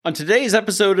On today's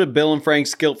episode of Bill and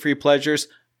Frank's Guilt-Free Pleasures,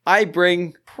 I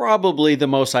bring probably the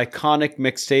most iconic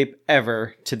mixtape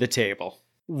ever to the table.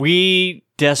 We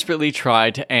desperately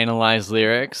tried to analyze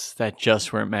lyrics that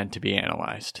just weren't meant to be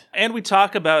analyzed. And we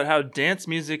talk about how dance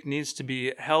music needs to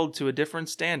be held to a different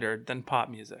standard than pop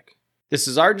music. This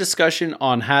is our discussion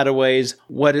on Haddaway's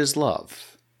What Is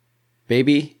Love?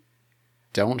 Baby,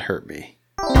 don't hurt me.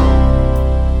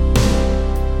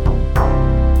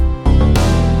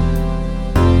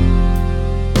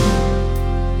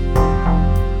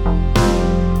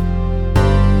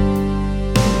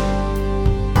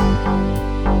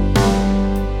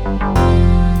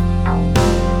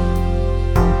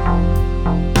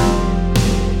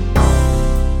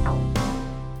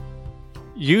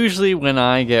 Usually when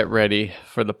I get ready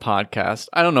for the podcast,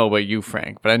 I don't know about you,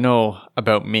 Frank, but I know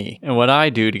about me. And what I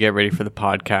do to get ready for the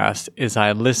podcast is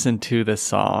I listen to the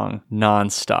song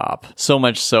nonstop. So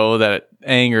much so that it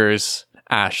angers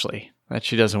Ashley that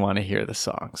she doesn't want to hear the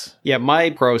songs. Yeah,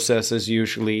 my process is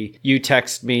usually you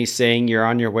text me saying you're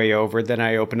on your way over, then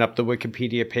I open up the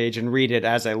Wikipedia page and read it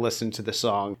as I listen to the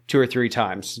song 2 or 3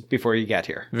 times before you get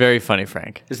here. Very funny,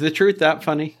 Frank. Is the truth that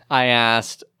funny? I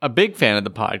asked a big fan of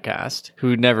the podcast,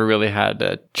 who never really had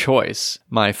a choice,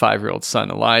 my 5-year-old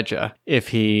son Elijah, if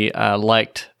he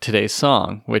liked today's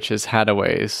song, which is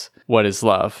Haddaway's What Is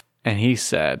Love? And he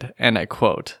said, and I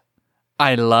quote,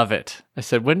 "I love it." I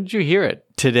said, "When did you hear it?"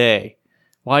 "Today."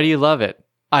 "Why do you love it?"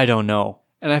 "I don't know."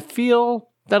 And I feel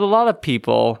that a lot of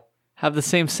people have the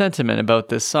same sentiment about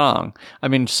this song. I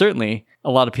mean, certainly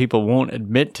a lot of people won't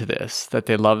admit to this, that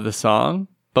they love the song.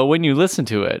 But when you listen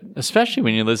to it, especially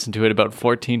when you listen to it about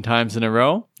 14 times in a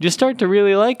row, you start to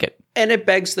really like it. And it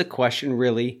begs the question,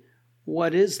 really,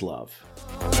 what is love?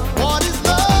 What is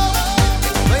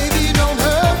love? Baby, don't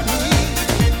hurt me.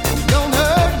 Don't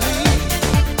hurt me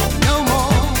no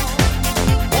more.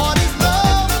 What is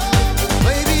love?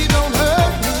 Baby, don't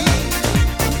hurt me.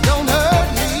 Don't hurt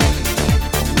me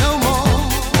no more.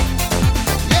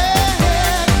 Yeah.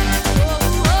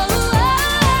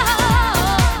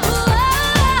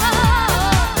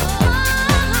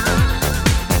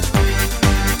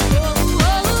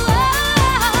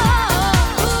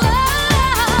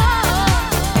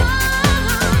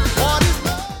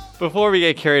 Before we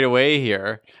get carried away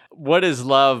here, What Is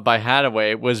Love by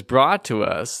Haddaway was brought to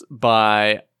us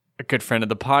by a good friend of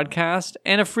the podcast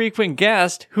and a frequent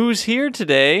guest who's here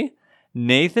today,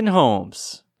 Nathan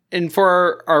Holmes. And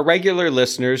for our regular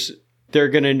listeners, they're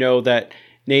going to know that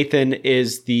Nathan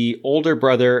is the older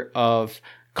brother of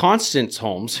Constance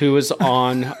Holmes, who was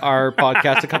on our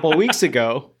podcast a couple of weeks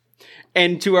ago.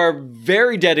 And to our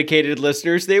very dedicated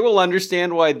listeners, they will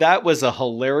understand why that was a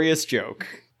hilarious joke.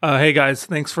 Hey guys,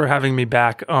 thanks for having me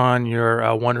back on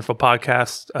your wonderful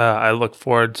podcast. I look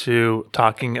forward to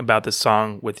talking about this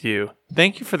song with you.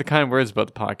 Thank you for the kind words about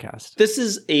the podcast. This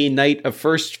is a night of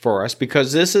first for us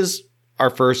because this is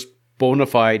our first bona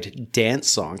fide dance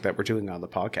song that we're doing on the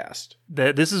podcast.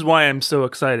 This is why I'm so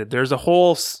excited. There's a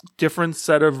whole different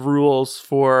set of rules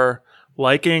for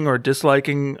liking or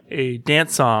disliking a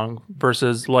dance song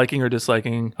versus liking or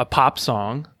disliking a pop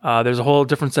song. There's a whole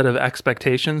different set of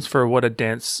expectations for what a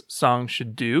dance song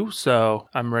should do, so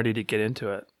I'm ready to get into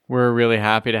it. We're really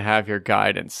happy to have your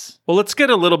guidance. Well, let's get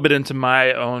a little bit into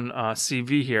my own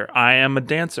CV here. I am a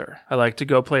dancer. I like to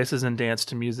go places and dance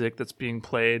to music that's being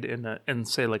played in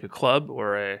say like a club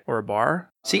or a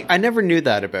bar. See, I never knew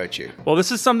that about you. Well,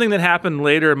 this is something that happened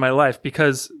later in my life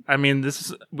because, I mean,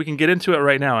 we can get into it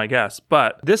right now, I guess.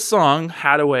 But this song,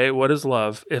 Haddaway, What Is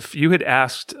Love? If you had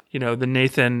asked, the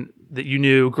Nathan that you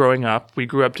knew growing up, we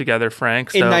grew up together,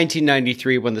 Frank. In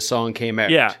 1993 when the song came out.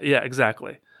 Yeah,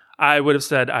 exactly. I would have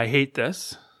said, I hate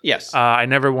this. Yes. I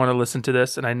never want to listen to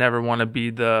this, and I never want to be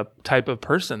the type of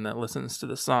person that listens to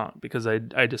this song because I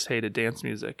just hated dance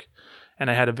music. And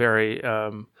I had a very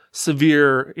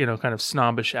severe, kind of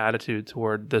snobbish attitude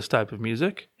toward this type of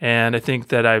music. And I think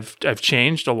that I've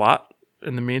changed a lot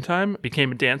in the meantime.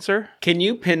 Became a dancer. Can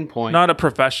you pinpoint? Not a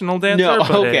professional dancer, No,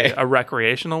 but okay. a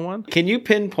recreational one. Can you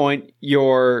pinpoint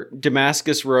your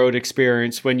Damascus Road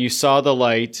experience when you saw the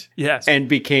light Yes. and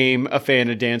became a fan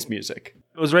of dance music?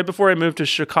 It was right before I moved to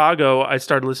Chicago. I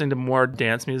started listening to more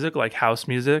dance music, like house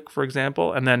music, for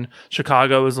example. And then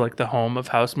Chicago is like the home of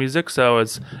house music. So I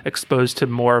was exposed to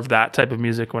more of that type of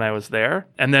music when I was there.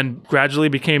 And then gradually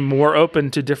became more open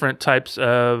to different types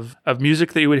of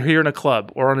music that you would hear in a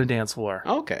club or on a dance floor.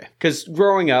 Okay. Because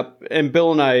growing up, and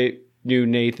Bill and I knew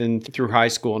Nathan through high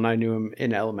school, and I knew him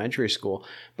in elementary school.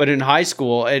 But in high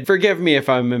school, and forgive me if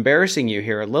I'm embarrassing you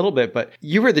here a little bit, but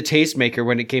you were the tastemaker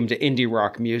when it came to indie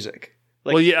rock music.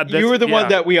 Like, Well, yeah, you were the one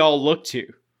that we all looked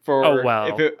to. For Oh,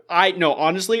 wow.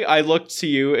 honestly, I looked to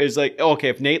you as like, okay,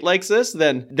 if Nate likes this,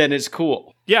 then it's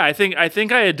cool. Yeah, I think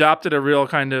I adopted a real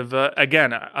kind of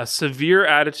again a severe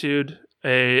attitude,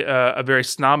 a very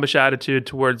snobbish attitude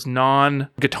towards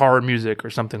non-guitar music or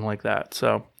something like that.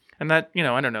 So, and that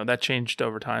I don't know, that changed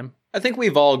over time. I think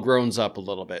we've all grown up a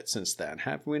little bit since then,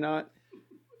 have we not?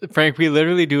 Frank, we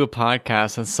literally do a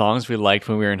podcast on songs we liked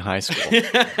when we were in high school.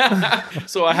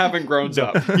 So I haven't grown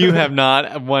up. You have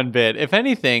not one bit. If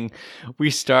anything,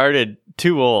 we started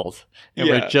too old, and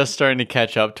Yeah. we're just starting to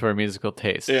catch up to our musical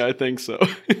taste. Yeah, I think so.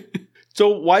 So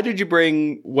why did you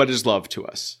bring What Is Love to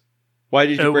us? Why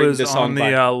did you It bring was this song on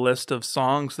back? the list of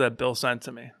songs that Bill sent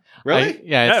to me. Really?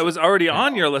 Yeah, it was already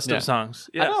on your list Yeah. of songs.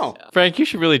 Yes. Oh. Frank, you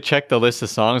should really check the list of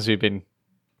songs we've been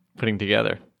putting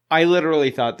together. I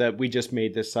literally thought that we just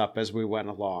made this up as we went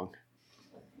along.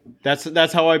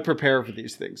 That's how I prepare for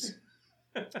these things.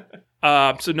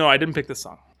 So no, I didn't pick this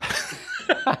song.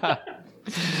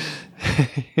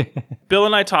 Bill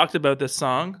and I talked about this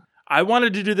song. I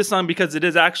wanted to do this song because it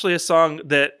is actually a song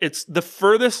that it's the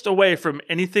furthest away from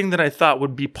anything that I thought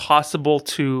would be possible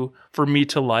for me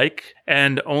to like,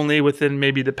 and only within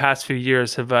maybe the past few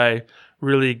years have I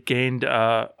really gained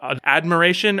an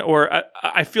admiration, or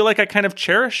I feel like I kind of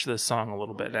cherish this song a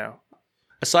little bit now.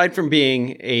 Aside from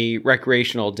being a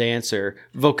recreational dancer,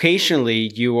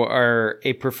 vocationally, you are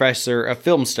a professor of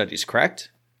film studies,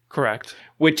 correct? Correct.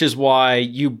 Which is why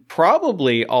you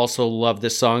probably also love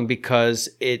this song because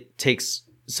it takes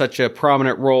such a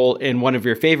prominent role in one of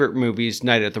your favorite movies,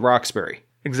 Night at the Roxbury.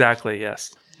 Exactly,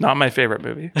 yes. Not my favorite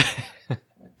movie.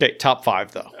 Okay, top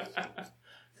 5 though.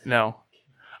 No.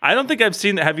 I don't think I've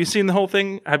seen that. Have you seen the whole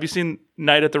thing? Have you seen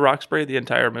Night at the Roxbury, the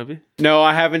entire movie? No,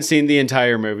 I haven't seen the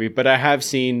entire movie, but I have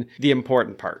seen the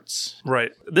important parts.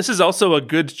 Right. This is also a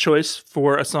good choice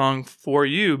for a song for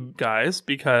you guys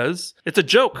because it's a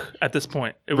joke at this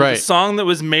point. It was Right. a song that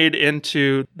was made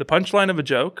into the punchline of a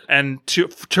joke, and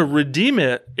to redeem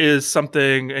it is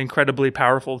something incredibly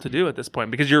powerful to do at this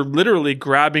point because you're literally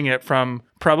grabbing it from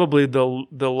probably the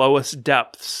lowest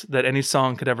depths that any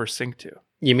song could ever sink to.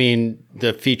 You mean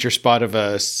the feature spot of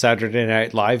a Saturday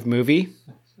Night Live movie?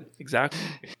 Exactly.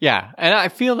 Yeah, and I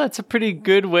feel that's a pretty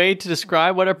good way to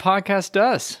describe what our podcast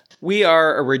does. We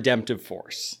are a redemptive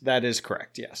force. That is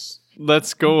correct, yes.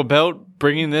 Let's go about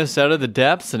bringing this out of the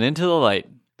depths and into the light.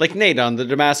 Like Nate on the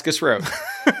Damascus Road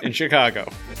in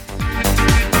Chicago.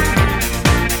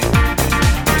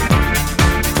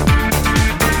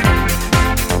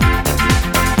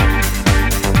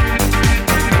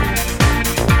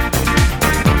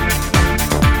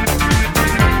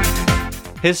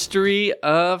 History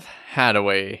of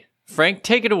Haddaway. Frank,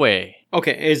 take it away.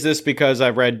 Okay, is this because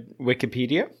I've read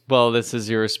Wikipedia? Well, this is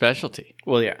your specialty.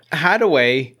 Well, yeah.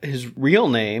 Haddaway, his real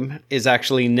name is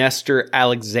actually Nestor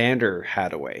Alexander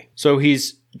Haddaway. So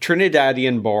he's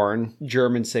Trinidadian born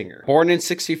German singer. Born in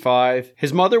 1965.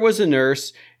 His mother was a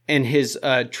nurse and his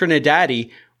Trinidadi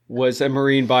was a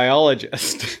marine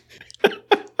biologist.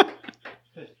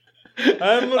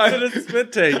 I'm looking at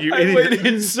spit take, you I idiot.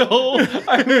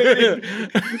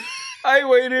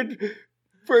 waited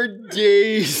for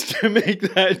days to make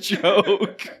that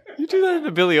joke. You do that in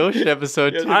the Billy Ocean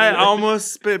episode, too. I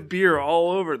almost spit beer all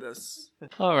over this.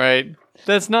 All right.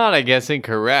 That's not, I guess,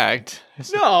 incorrect.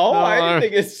 No, I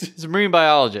think it's... He's a marine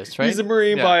biologist, right? He's a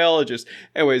marine Yeah. biologist.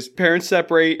 Anyways, parents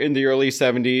separate in the early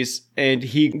 70s, and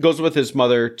he goes with his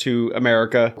mother to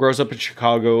America, grows up in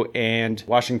Chicago and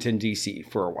Washington, D.C.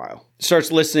 for a while.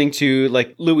 Starts listening to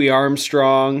like Louis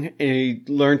Armstrong, and he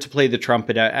learned to play the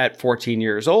trumpet at 14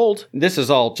 years old. This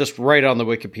is all just right on the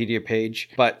Wikipedia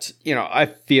page, but I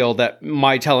feel that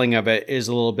my telling of it is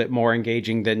a little bit more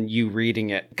engaging than you reading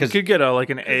it. You Because could get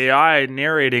an AI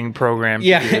narrating program to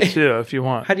Yeah. do it too if you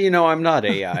want. how do you know I'm not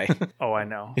AI? Oh, I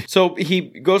know. So he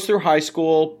goes through high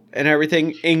school and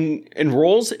everything,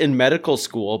 enrolls in medical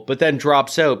school, but then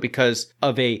drops out because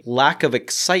of a lack of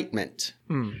excitement.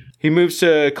 He moves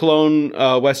to Cologne,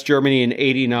 West Germany in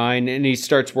 1989, and he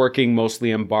starts working mostly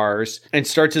in bars and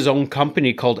starts his own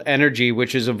company called Energy,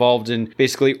 which is involved in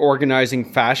basically organizing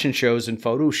fashion shows and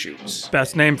photo shoots.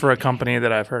 Best name for a company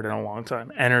that I've heard in a long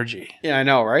time. Energy. Yeah, I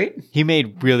know, right? He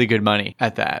made really good money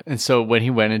at that. And so when he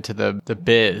went into the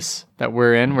biz that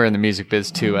we're in the music biz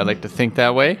too. I like to think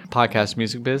that way. Podcast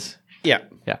music biz. Yeah.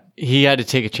 Yeah. He had to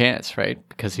take a chance, right?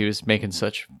 Because he was making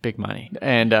such big money.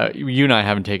 And you and I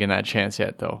haven't taken that chance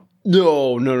yet, though.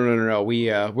 No.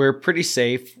 We're pretty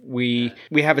safe. We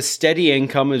have a steady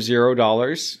income of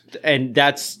 $0, and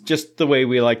that's just the way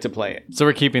we like to play it. So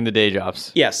we're keeping the day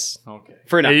jobs. Yes. Okay.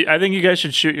 For now. Hey, I think you guys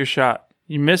should shoot your shot.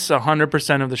 You miss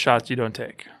 100% of the shots you don't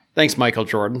take. Thanks, Michael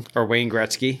Jordan or Wayne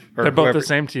Gretzky. Or They're both whoever. the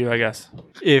same to you, I guess.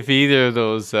 If either of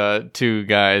those two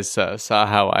guys saw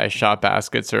how I shot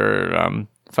baskets or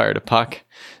fired a puck,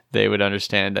 they would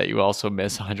understand that you also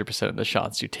miss 100% of the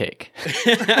shots you take.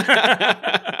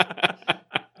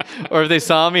 Or if they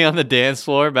saw me on the dance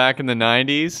floor back in the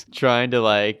 90s trying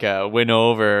to win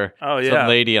over some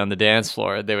lady on the dance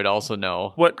floor, they would also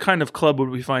know. What kind of club would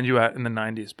we find you at in the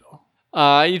 90s, Bill?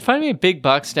 You'd find me at Big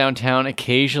Bucks downtown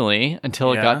occasionally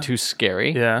until it got too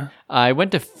scary. Yeah. I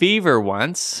went to Fever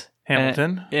once.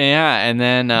 Hamilton? And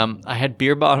then I had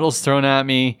beer bottles thrown at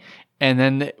me. And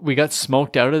then we got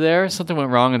smoked out of there. Something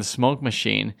went wrong in the smoke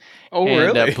machine. Oh,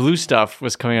 and, really? Blue stuff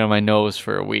was coming out of my nose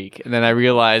for a week. And then I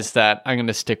realized that I'm going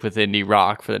to stick with indie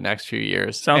rock for the next few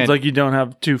years. Sounds like you don't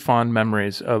have too fond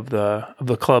memories of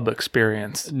the club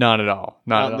experience. Not at all.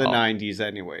 Not at the all. 90s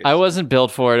anyways. I wasn't built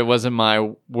for it. It wasn't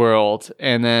my world.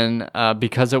 And then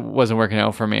because it wasn't working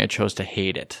out for me, I chose to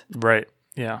hate it. Right.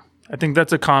 Yeah. I think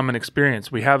that's a common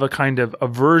experience. We have a kind of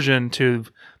aversion to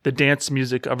the dance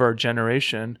music of our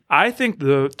generation. I think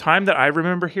the time that I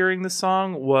remember hearing this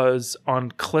song was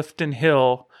on Clifton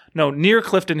Hill. No, near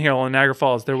Clifton Hill in Niagara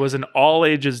Falls. There was an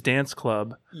all-ages dance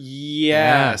club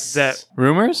Yes. that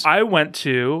Rumors? I went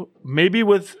to, maybe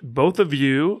with both of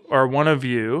you or one of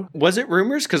you. Was it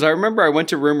Rumors? Because I remember I went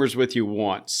to Rumors with you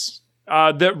once.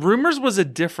 The Rumors was a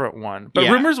different one, but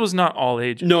Yeah. Rumors was not all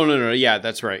ages. No. Yeah,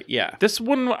 that's right. Yeah. This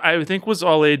one, I think, was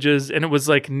all ages, and it was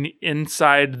like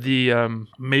inside the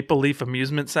Maple Leaf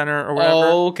Amusement Center or whatever.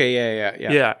 Oh, okay. Yeah.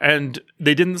 Yeah, and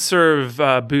they didn't serve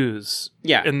booze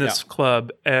in this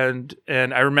club. And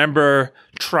I remember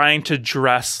trying to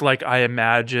dress like I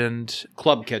imagined.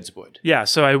 Club kids would. Yeah,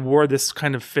 so I wore this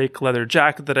kind of fake leather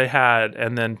jacket that I had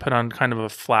and then put on kind of a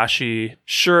flashy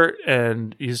shirt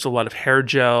and used a lot of hair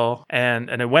gel.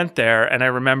 And I went there, and I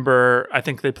remember, I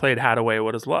think they played Haddaway,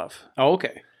 What Is Love? Oh,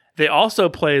 okay. They also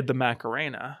played the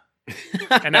Macarena.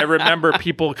 And I remember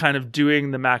people kind of doing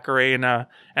the Macarena.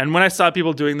 And when I saw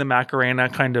people doing the Macarena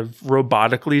kind of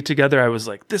robotically together, I was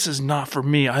like, this is not for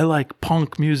me. I like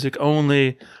punk music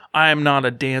only. I'm not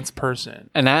a dance person.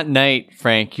 And that night,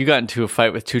 Frank, you got into a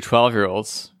fight with two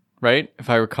 12-year-olds, right? If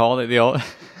I recall, they all...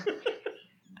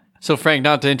 So, Frank,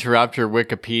 not to interrupt your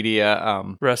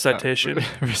Wikipedia Recitation.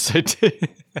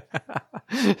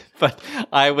 but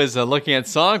I was looking at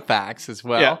song facts as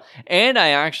well. Yeah. And I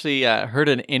actually heard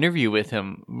an interview with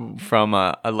him from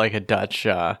a Dutch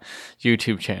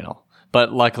YouTube channel.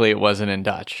 But luckily, it wasn't in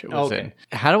Dutch. It was in.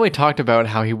 Haddaway talked about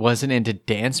how he wasn't into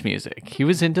dance music. He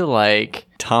was into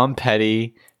Tom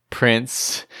Petty,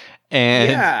 Prince,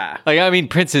 and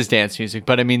Prince is dance music,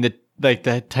 but I mean the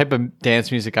type of dance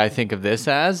music I think of this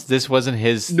as, this wasn't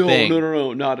his thing.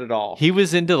 No, not at all. He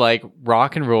was into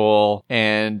rock and roll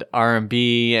and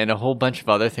R&B and a whole bunch of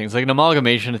other things, like an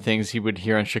amalgamation of things he would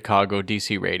hear on Chicago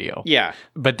DC radio. Yeah.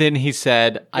 But then he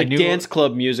said, I knew dance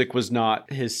club music was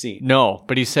not his scene. No,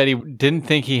 but he said he didn't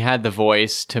think he had the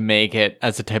voice to make it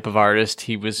as the type of artist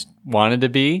he wanted to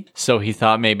be. So he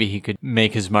thought maybe he could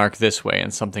make his mark this way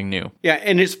and something new. Yeah,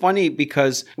 and it's funny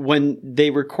because when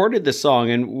they recorded the song,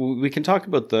 and we can talk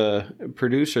about the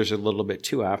producers a little bit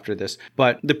too after this,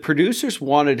 but the producers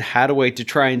wanted Haddaway to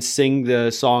try and sing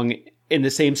the song in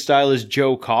the same style as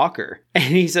Joe Cocker.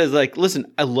 And he says,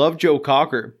 listen, I love Joe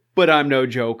Cocker, but I'm no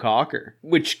Joe Cocker,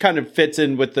 which kind of fits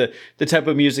in with the type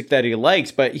of music that he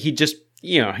likes, but he just...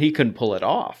 he couldn't pull it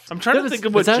off. I'm trying to think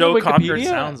of what Joe Cocker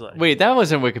sounds like. Wait, that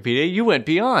wasn't Wikipedia. You went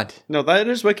beyond. No, that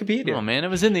is Wikipedia. Oh, man, it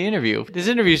was in the interview. This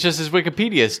interview is just his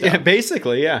Wikipedia stuff. Yeah,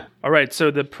 basically, yeah. All right,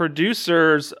 so the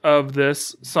producers of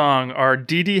this song are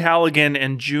Dee Dee Halligan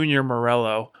and Junior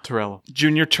Morello.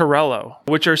 Junior Torello,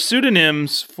 which are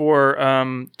pseudonyms for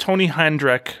Tony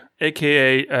Hendrick,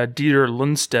 a.k.a. Dieter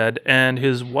Lundstedt, and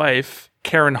his wife,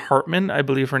 Karen Hartman, I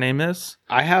believe her name is.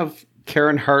 I have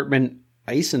Karen Hartman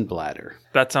Eisenbladder.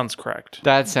 That sounds correct.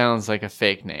 That sounds like a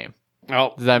fake name.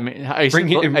 Oh, Does that mean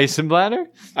Eisenbladder?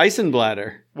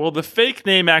 Eisenbladder. Well, the fake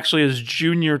name actually is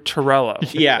Junior Torello.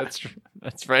 Yeah.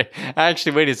 That's right.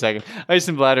 Actually, wait a second.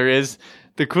 Eisenbladder is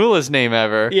the coolest name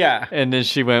ever. Yeah. And then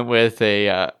she went with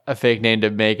a fake name to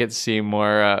make it seem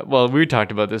more... we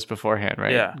talked about this beforehand,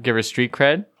 right? Yeah. Give her street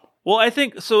cred? Well, I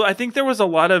think there was a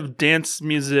lot of dance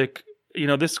music.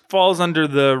 This falls under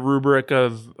the rubric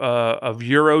of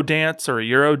Euro dance or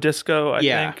Euro disco, I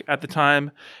think, at the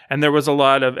time. And there was a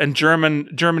lot of, and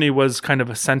Germany was kind of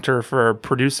a center for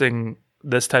producing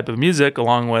this type of music,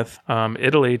 along with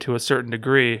Italy to a certain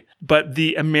degree. But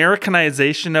the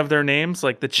Americanization of their names,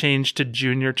 like the change to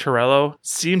Junior Torello,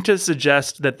 seemed to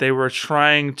suggest that they were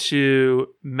trying to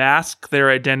mask their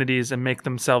identities and make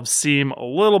themselves seem a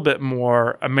little bit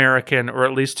more American, or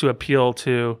at least to appeal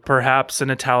to perhaps an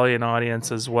Italian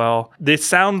audience as well. They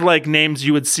sound like names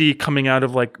you would see coming out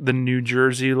of like the New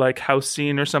Jersey like house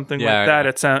scene or something like that.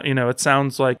 It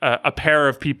sounds like a pair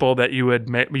of people that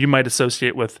you might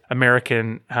associate with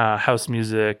American house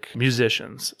music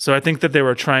musicians. So I think that they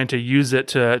were trying to use it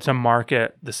to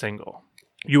market the single.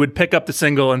 You would pick up the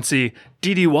single and see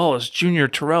D.D. Wallace, Jr.,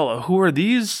 Torello. Who are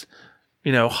these,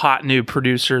 hot new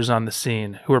producers on the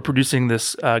scene who are producing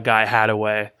this guy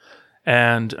Haddaway?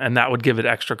 And that would give it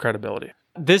extra credibility.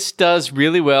 This does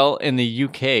really well in the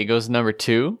UK. It goes number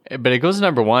 2, but it goes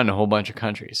number 1 in a whole bunch of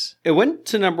countries. It went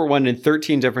to number 1 in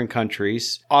 13 different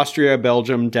countries: Austria,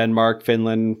 Belgium, Denmark,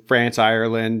 Finland, France,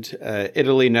 Ireland,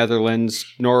 Italy, Netherlands,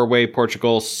 Norway,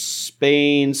 Portugal,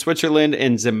 Spain, Switzerland,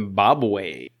 and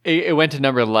Zimbabwe. It went to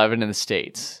number 11 in the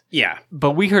States. Yeah.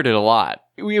 But we heard it a lot.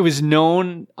 It was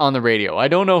known on the radio. I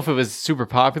don't know if it was super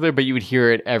popular, but you would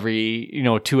hear it every,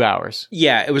 2 hours.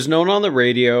 Yeah, it was known on the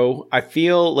radio. I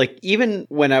feel like even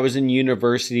when I was in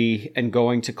university and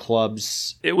going to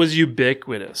clubs, it was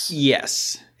ubiquitous.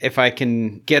 Yes. If I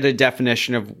can get a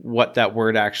definition of what that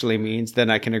word actually means, then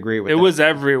I can agree with it. It was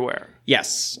everywhere.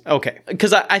 Yes. Okay.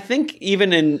 Because I think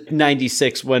even in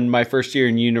 96, when my first year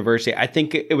in university, I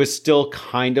think it was still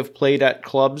kind of played at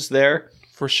clubs there.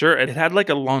 For sure. It had like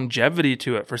a longevity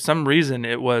to it. For some reason,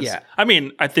 it was... Yeah. I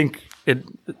mean, I think it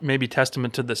may be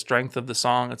testament to the strength of the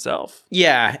song itself.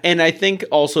 Yeah. And I think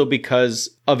also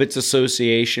because of its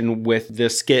association with the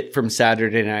skit from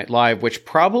Saturday Night Live, which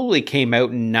probably came out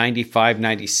in 95,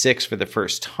 96 for the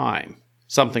first time.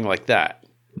 Something like that.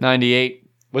 98.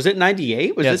 Was it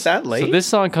 98? Was it that late? So this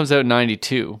song comes out in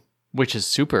 92, which is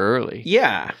super early.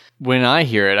 Yeah. When I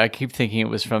hear it, I keep thinking it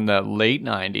was from the late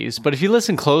 90s. But if you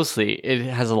listen closely, it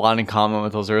has a lot in common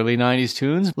with those early 90s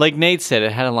tunes. Like Nate said,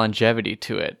 it had a longevity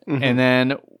to it. Mm-hmm. And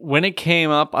then when it came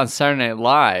up on Saturday Night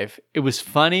Live, it was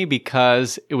funny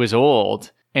because it was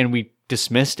old and we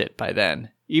dismissed it by then.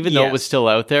 Even though it was still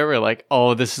out there, we're like,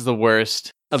 oh, this is the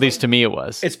worst. At least to me it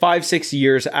was. It's 5-6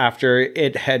 years after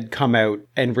it had come out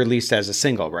and released as a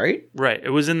single, right? Right.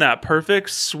 It was in that perfect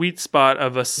sweet spot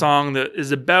of a song that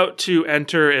is about to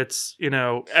enter its,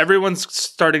 everyone's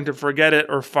starting to forget it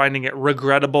or finding it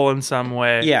regrettable in some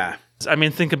way. Yeah. I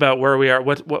mean, think about where we are.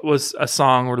 What was a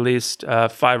song released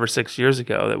 5 or 6 years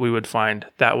ago that we would find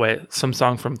that way? Some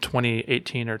song from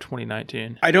 2018 or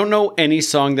 2019. I don't know any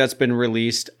song that's been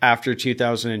released after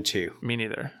 2002. Me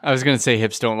neither. I was going to say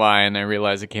Hips Don't Lie, and I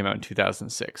realized it came out in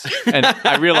 2006. And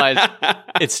I realized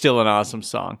it's still an awesome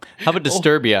song. How about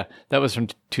Disturbia? That was from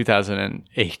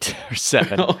 2008 or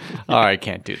 7. Oh, I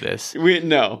can't do this.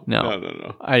 No.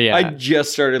 Yeah. I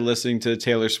just started listening to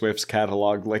Taylor Swift's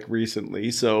catalog recently,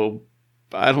 so...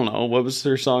 I don't know. What was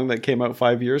her song that came out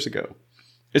 5 years ago?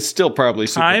 It's still probably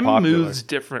super popular. Time moves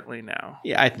differently now.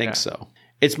 Yeah, I think so.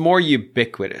 It's more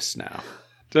ubiquitous now.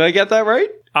 Did I get that right?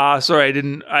 Sorry, I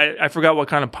didn't. I forgot what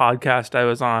kind of podcast I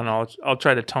was on. I'll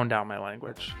try to tone down my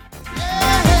language.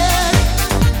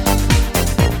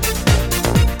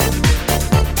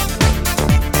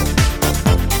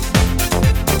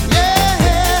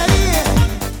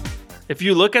 If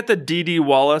you look at the D.D.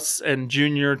 Wallace and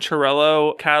Jr.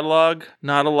 Torello catalog,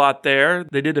 not a lot there.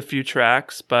 They did a few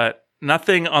tracks, but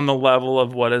nothing on the level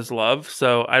of What Is Love.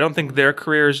 So I don't think their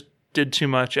careers did too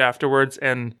much afterwards,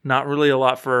 and not really a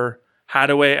lot for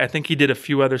Haddaway. I think he did a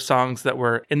few other songs that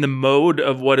were in the mode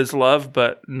of What Is Love,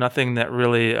 but nothing that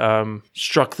really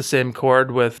struck the same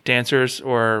chord with dancers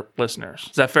or listeners.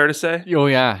 Is that fair to say? Oh,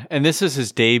 yeah. And this is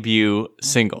his debut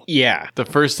single. Yeah. The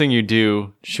first thing you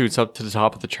do shoots up to the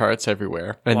top of the charts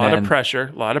everywhere. A lot of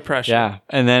pressure. Yeah.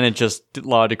 And then it just, a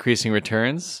lot of decreasing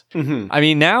returns. Mm-hmm. I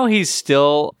mean, now he's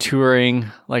still touring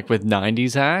with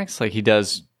 90s acts. He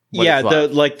does...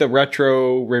 the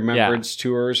retro remembrance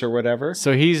tours or whatever.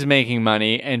 So he's making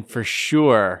money, and for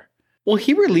sure. Well,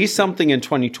 he released something in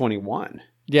 2021.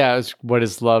 Yeah, it was What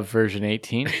Is Love version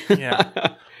 18.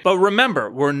 Yeah. But remember,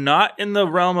 we're not in the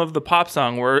realm of the pop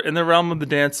song. We're in the realm of the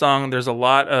dance song. There's a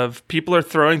lot of people are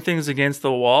throwing things against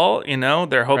the wall.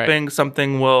 They're hoping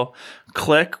something will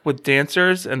click with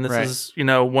dancers. And this is,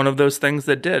 one of those things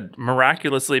that did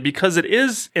miraculously, because it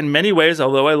is in many ways,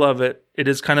 although I love it, it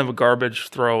is kind of a garbage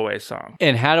throwaway song.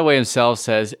 And Haddaway himself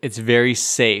says it's very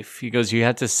safe. He goes, you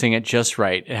have to sing it just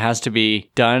right. It has to be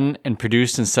done and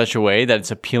produced in such a way that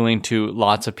it's appealing to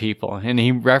lots of people. And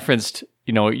he referenced,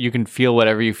 you can feel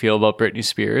whatever you feel about Britney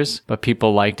Spears, but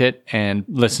people liked it and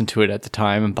listened to it at the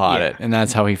time and bought it. And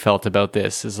that's how he felt about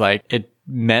this, is it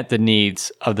met the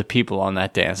needs of the people on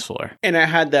that dance floor. And it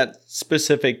had that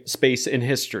specific space in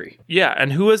history. Yeah,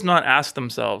 and who has not asked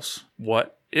themselves,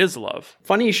 what is love?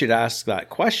 Funny you should ask that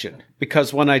question,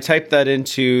 because when I typed that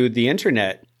into the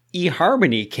internet,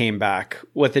 eHarmony came back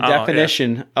with a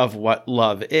definition of what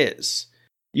love is.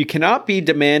 You cannot be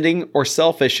demanding or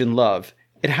selfish in love.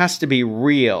 It has to be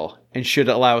real and should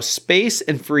allow space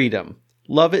and freedom.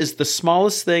 Love is the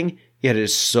smallest thing, yet it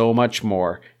is so much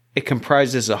more. It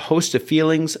comprises a host of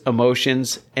feelings,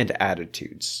 emotions, and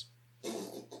attitudes.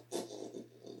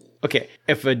 Okay,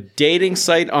 if a dating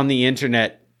site on the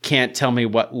internet can't tell me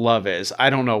what love is, I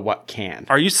don't know what can.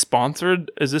 Are you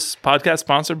sponsored? Is this podcast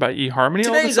sponsored by eHarmony?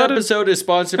 Today's episode is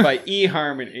sponsored by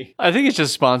eHarmony. I think it's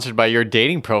just sponsored by your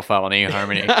dating profile on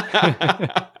eHarmony.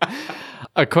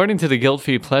 According to the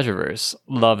Guilt-Free Pleasureverse,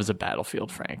 love is a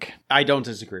battlefield, Frank. I don't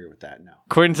disagree with that, no.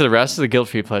 According to the rest of the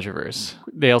Guilt-Free Pleasureverse,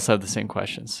 they also have the same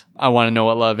questions. I want to know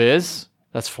what love is.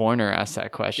 That's Foreigner asked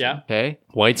that question. Yeah. Okay.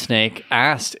 Whitesnake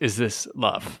asked, is this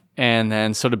love? And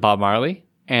then so did Bob Marley.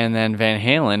 And then Van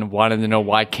Halen wanted to know,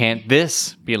 why can't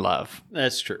this be love?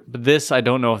 That's true. But this, I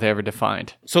don't know if they ever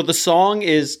defined. So the song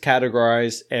is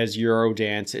categorized as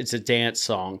Eurodance. It's a dance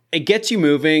song. It gets you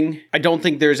moving. I don't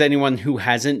think there's anyone who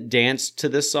hasn't danced to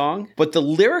this song. But the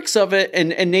lyrics of it, and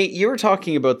Nate, you were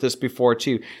talking about this before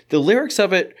too. The lyrics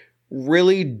of it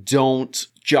really don't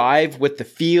jive with the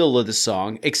feel of the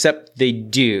song, except they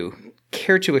do.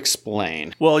 Care to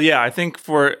explain? Well, yeah, I think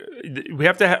we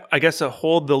have to, I guess,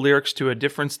 hold the lyrics to a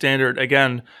different standard.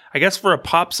 Again, I guess for a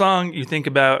pop song, you think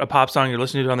about a pop song, you're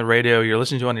listening to it on the radio, you're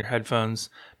listening to it on your headphones,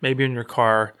 maybe in your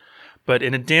car. But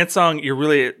in a dance song, you're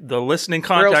really, the listening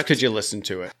Where else context. could you listen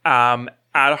to it?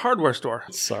 At a hardware store.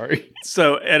 Sorry.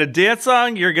 So at a dance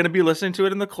song, you're going to be listening to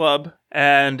it in the club,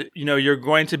 and you're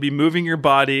going to be moving your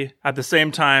body at the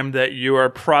same time that you are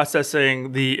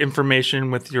processing the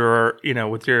information with your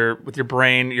with your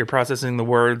brain. You're processing the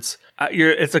words.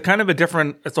 It's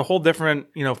a whole different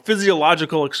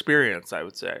physiological experience, I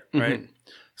would say, right? Mm-hmm.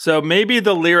 So maybe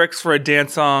the lyrics for a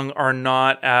dance song are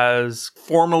not as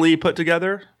formally put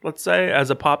together, let's say, as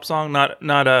a pop song.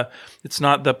 It's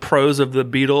not the prose of the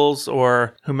Beatles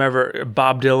or whomever,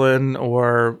 Bob Dylan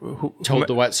or Toad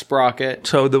the Wet Sprocket.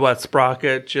 Toad the Wet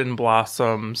Sprocket, Gin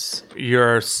Blossoms,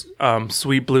 your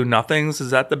Sweet Blue Nothings.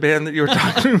 Is that the band that you were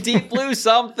talking about? Deep Blue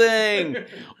Something!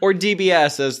 Or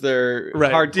DBS as their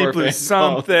hardcore Deep Blue band.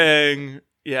 Something.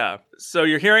 Yeah. So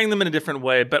you're hearing them in a different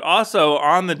way, but also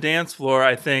on the dance floor,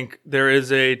 I think there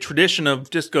is a tradition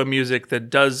of disco music that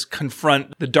does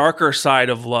confront the darker side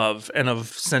of love and of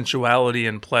sensuality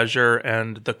and pleasure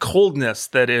and the coldness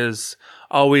that is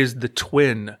always the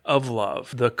twin of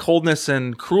love, the coldness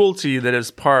and cruelty that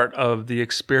is part of the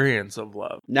experience of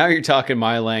love. Now you're talking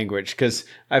my language, because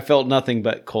I felt nothing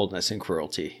but coldness and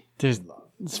cruelty.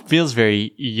 This feels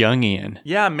very Jungian.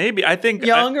 Yeah, maybe. I think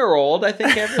young or old, I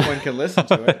think everyone can listen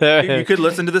to it. You could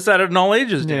listen to this at an all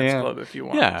ages dance club if you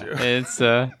wanted to. It's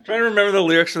trying to remember the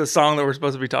lyrics to the song that we're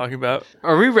supposed to be talking about.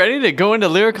 Are we ready to go into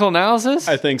lyrical analysis?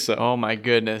 I think so. Oh my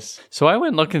goodness. So I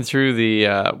went looking through the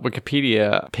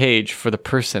Wikipedia page for the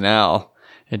personnel.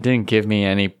 It didn't give me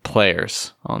any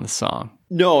players on the song.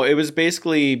 No, it was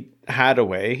basically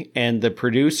Haddaway and the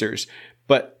producers.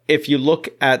 But if you look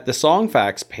at the song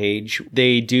facts page,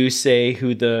 they do say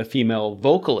who the female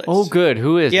vocal is. Oh, good.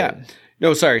 Who is it?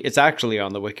 No, sorry. It's actually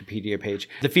on the Wikipedia page.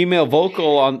 The female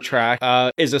vocal on track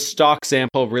is a stock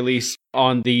sample released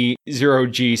on the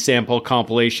 0G sample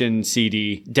compilation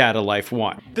CD Data Life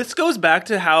 1. This goes back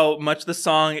to how much the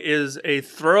song is a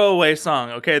throwaway song,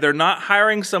 okay? They're not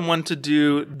hiring someone to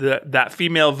do that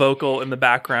female vocal in the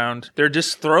background. They're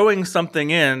just throwing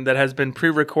something in that has been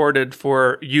pre-recorded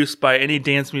for use by any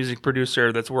dance music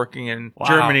producer that's working in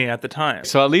Germany at the time.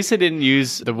 So at least they didn't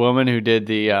use the woman who did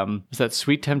the, was that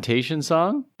Sweet Temptation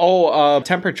song? Oh,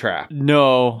 Temper Trap.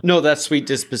 No, that's Sweet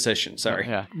Disposition. Sorry.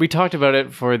 Yeah. We talked about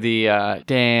it for the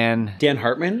Dan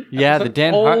Hartman? Yeah, episode? the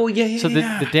Dan yeah. So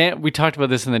the Dan, we talked about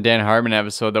this in the Dan Hartman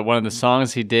episode, that one of the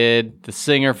songs he did, the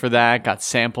singer for that got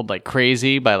sampled like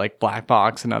crazy by like Black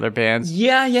Box and other bands.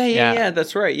 Yeah,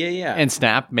 that's right. Yeah. And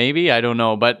Snap, maybe, I don't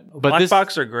know, but Black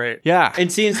Box are great. Yeah. And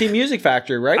CNC Music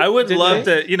Factory, right? I would love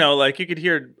to, you could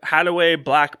hear Haddaway,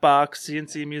 Black Box,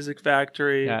 CNC Music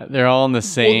Factory. Yeah, they're all in the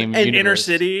same and universe. Inner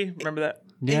City, remember that?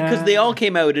 Yeah, because they all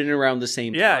came out in around the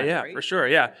same time. Yeah, right? for sure.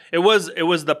 Yeah, it was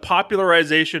the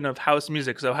popularization of house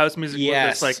music. So house music was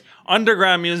this like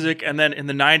underground music, and then in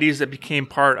the '90s it became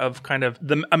part of kind of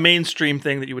a mainstream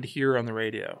thing that you would hear on the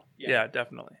radio. Yeah,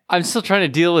 definitely. I'm still trying to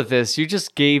deal with this. You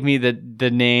just gave me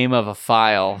the name of a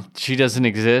file. She doesn't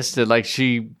exist. Like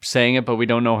she sang it, but we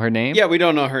don't know her name. Yeah, we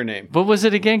don't know her name. What was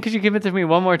it again? Could you give it to me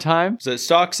one more time? It's a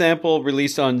stock sample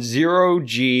released on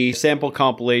 0G sample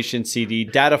compilation CD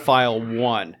Data File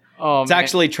 1. Oh, It's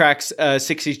actually tracks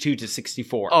 62 to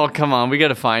 64. Oh, come on. We got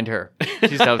to find her.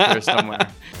 She's out there somewhere.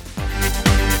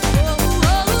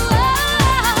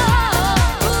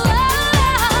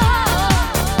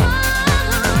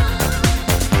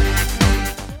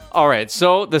 All right,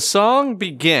 so the song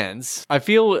begins. I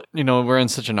feel, we're in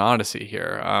such an odyssey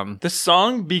here. The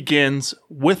song begins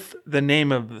with the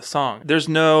name of the song. There's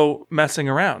no messing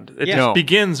around. It Yeah. just No.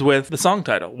 begins with the song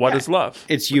title. What is love?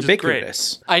 It's Which is great.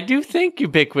 ubiquitous. I do think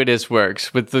ubiquitous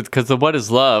works because the what is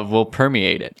love will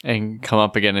permeate it and come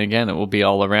up again and again. It will be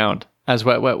all around. As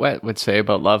Wet, Wet, Wet would say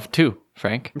about love too,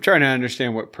 Frank. I'm trying to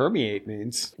understand what permeate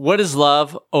means. What is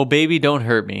love? Oh, baby, don't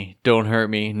hurt me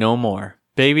no more.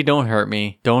 Baby, don't hurt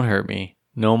me no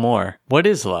more. What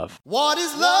is love? What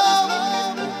is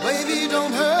love? Baby,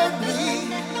 don't hurt me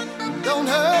no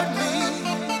more.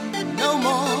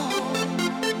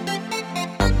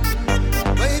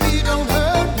 Baby, don't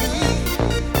hurt me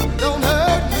no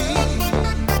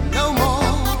more.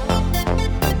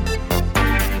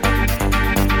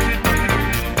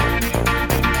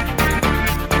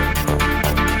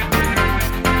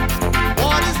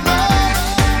 What is love?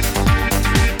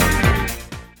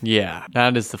 Yeah,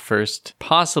 that is the first,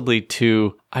 possibly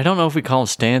two. I don't know if we call them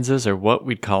stanzas or what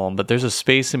we'd call them, but there's a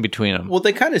space in between them. Well,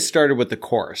 they kind of started with the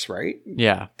chorus, right?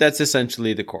 Yeah, That's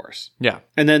essentially the chorus. yeah.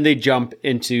 And then they jump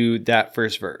into that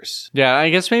first verse. Yeah, I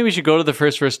guess maybe we should go to the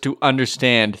first verse to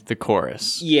understand the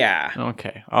chorus. Yeah.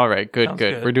 Okay. All right. Good, Sounds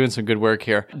good. good. We're doing some good work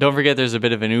here. Don't forget there's a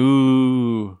bit of an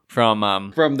ooh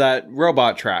from From that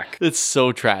robot track. it's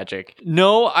so tragic.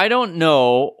 No, I don't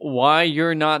know why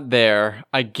you're not there.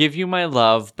 I give you my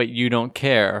love, but you don't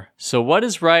care. So what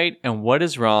is right and what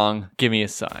is wrong? Give me a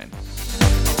sign.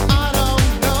 I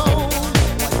don't know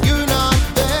why you're not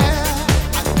there.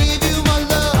 I give you my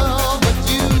love, but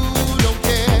you don't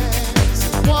care.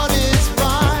 So what is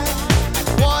right and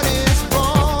what is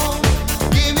wrong?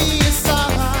 Give me a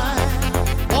sign.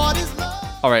 What is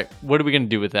love? All right. What are we going to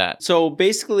do with that? So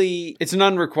basically, it's an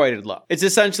unrequited love. It's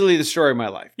essentially the story of my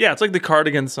life. Yeah, it's like the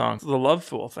Cardigan song. It's the Love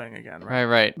Fool thing again, right?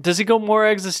 Right. Does he go more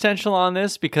existential on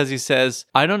this? Because he says,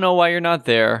 I don't know why you're not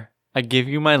there. I give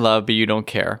you my love, but you don't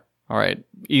care. All right.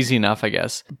 Easy enough, I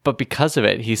guess. But because of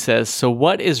it, he says, so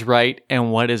what is right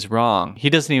and what is wrong? He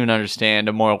doesn't even understand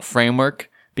a moral framework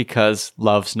because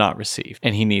love's not received.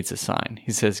 And he needs a sign.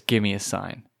 He says, give me a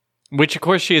sign. Which, of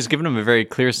course, she has given him a very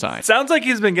clear sign. Sounds like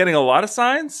he's been getting a lot of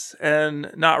signs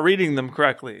and not reading them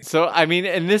correctly. So, I mean,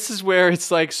 and this is where it's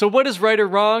like, so what is right or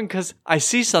wrong? Because I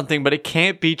see something, but it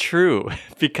can't be true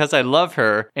because I love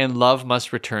her and love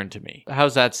must return to me.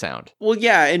 How's that sound? Well,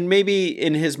 yeah, and maybe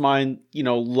in his mind,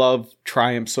 love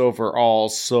triumphs over all.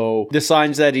 So the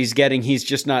signs that he's getting, he's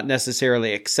just not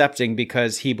necessarily accepting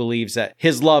because he believes that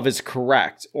his love is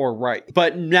correct or right.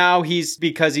 But now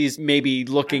because he's maybe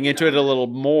looking into it a little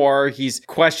more, he's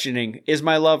questioning, is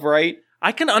my love right?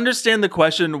 I can understand the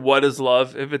question, what is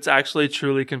love, if it's actually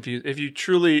truly confused. If you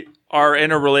truly are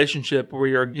in a relationship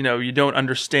where you don't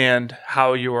understand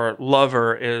how your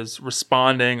lover is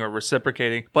responding or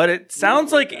reciprocating. But it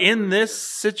sounds like in this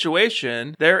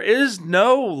situation, there is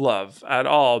no love at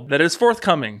all that is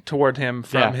forthcoming toward him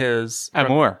from his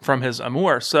Amour. From his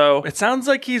amour. So it sounds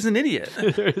like he's an idiot.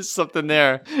 There is something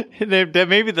there.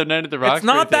 Maybe the Night at the Roxbury It's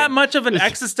not that thing. much of an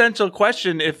existential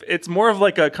question. If it's more of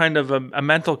like a kind of a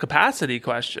mental capacity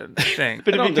question thing.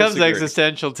 But I it don't becomes disagree.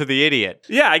 existential to the idiot.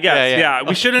 Yeah, I guess. Yeah. Yeah,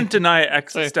 we shouldn't deny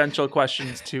existential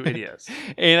questions to idiots.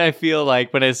 And I feel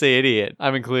like when I say idiot,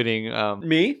 I'm including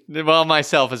Me? well,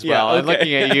 myself as well. Yeah, I'm okay.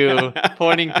 looking at you,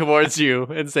 pointing towards you,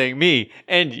 and saying me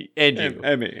and you.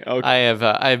 And me. Okay.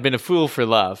 I've been a fool for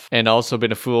love, and also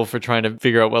been a fool for trying to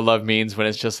figure out what love means when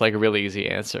it's just like a really easy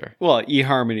answer. Well,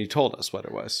 eHarmony told us what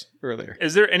it was earlier.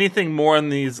 Is there anything more in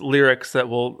these lyrics that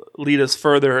will lead us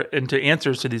further into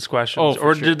answers to these questions, Oh,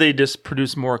 for or sure. did they just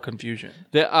produce more confusion?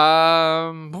 That's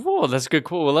good.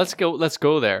 Cool. Well, let's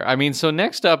go there. I mean, so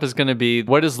next up is going to be,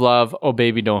 what is love? Oh,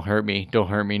 baby, don't hurt me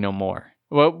no more.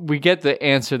 Well, we get the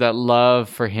answer that love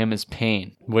for him is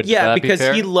pain. Would Yeah, that be because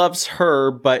fair? he loves her,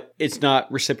 but it's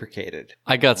not reciprocated.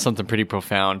 I got something pretty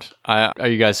profound. Are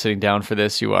you guys sitting down for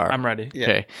this? You are. I'm ready. Yeah.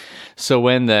 Okay. So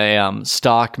when the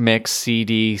stock mix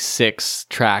CD 6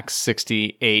 track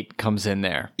 68 comes in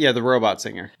there, Yeah, the robot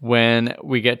singer. when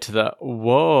we get to the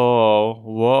whoa,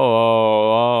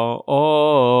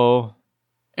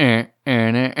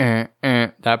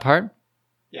 that part?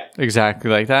 Yeah.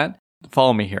 Exactly like that.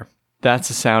 Follow me here. That's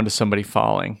the sound of somebody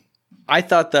falling. I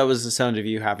thought that was the sound of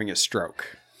you having a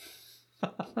stroke.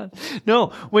 No,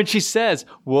 when she says,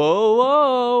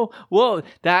 whoa,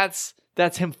 that's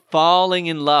That's him falling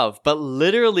in love, but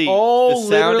literally Oh, the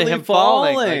sound literally of him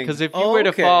falling. falling. Because if you were to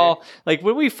Okay. fall, like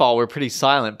when we fall, we're pretty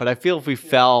silent. But I feel if we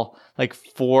fell like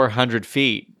 400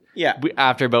 feet, Yeah.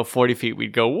 after about 40 feet,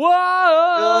 we'd go, whoa!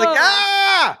 Like,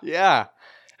 ah! Yeah.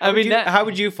 How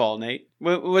would you fall, Nate?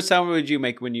 What sound would you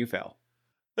make when you fell?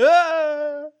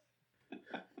 Ah!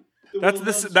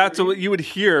 That's what you would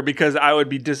hear because I would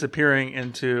be disappearing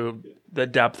into the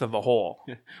depth of a hole.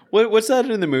 What's that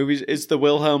in the movies? It's the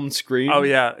Wilhelm scream. Oh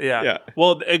yeah.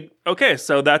 Well, okay,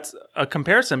 so that's a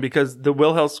comparison because the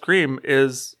Wilhelm scream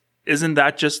isn't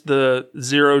that just the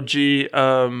 0G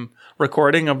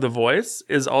recording of the voice?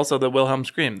 Is also the Wilhelm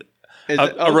scream.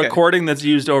 A recording that's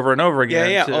used over and over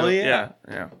again. Yeah. to- Oh, yeah.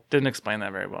 yeah. Didn't explain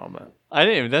that very well, but I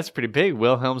didn't even, that's pretty big.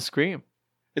 Wilhelm scream.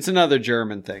 It's another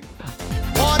German thing.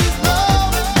 What is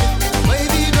love?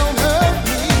 Baby, don't hurt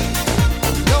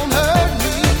me. Don't hurt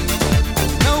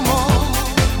me no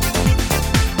more.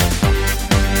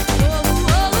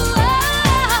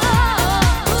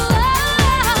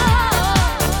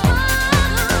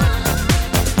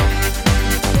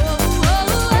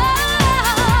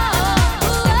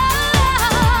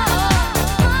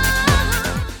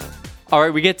 All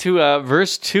right, we get to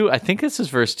verse 2. I think this is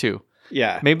verse 2.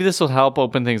 Yeah. Maybe this will help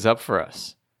open things up for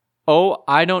us. Oh,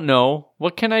 I don't know.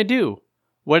 What can I do?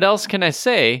 What else can I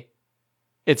say?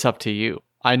 It's up to you.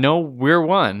 I know we're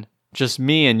one. Just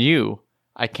me and you.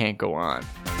 I can't go on.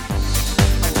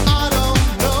 I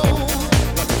don't know.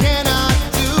 What can I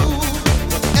do?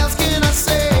 What else can I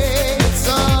say? It's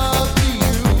up to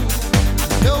you.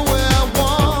 I know we're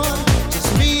one.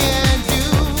 Just me and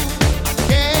you. I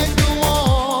can't go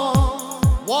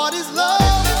on. What is love?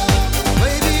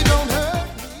 Baby, don't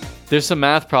hurt me. There's some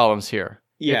math problems here.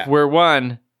 Yeah. If we're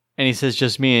one and he says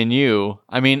just me and you,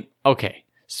 I mean, okay,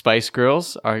 Spice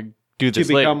Girls do this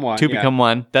To later. become one, To yeah. become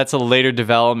one. That's a later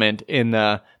development in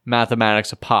the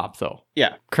mathematics of pop, though.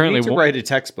 Yeah. Currently, you need to write a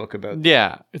textbook about that.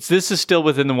 Yeah, this is still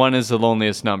within the one is the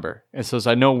loneliest number. It says,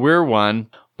 I know we're one.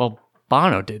 Well,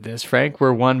 Bono did this, Frank.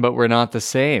 We're one, but we're not the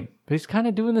same. But he's kind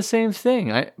of doing the same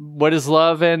thing. What is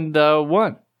love and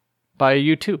one by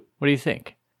U2? What do you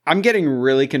think? I'm getting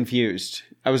really confused.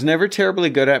 I was never terribly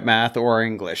good at math or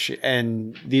English,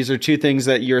 and these are two things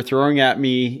that you're throwing at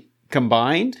me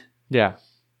combined, Yeah.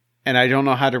 and I don't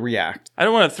know how to react. I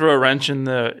don't want to throw a wrench in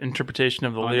the interpretation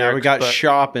of the lyrics. Now we got but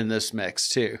shop in this mix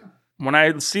too. when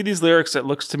I see these lyrics, it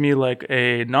looks to me like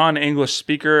a non-English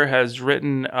speaker has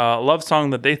written a love song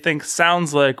that they think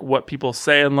sounds like what people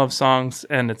say in love songs,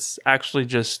 and it's actually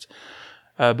just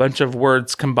a bunch of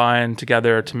words combined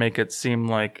together to make it seem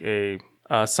like a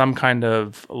some kind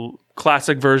of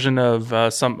classic version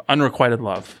of some unrequited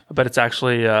love, but it's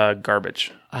actually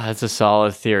garbage. That's a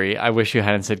solid theory. I wish you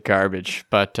hadn't said garbage,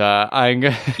 but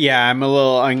Yeah, I'm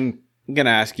going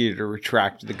to ask you to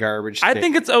retract the garbage. I thing.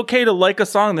 think it's okay to like a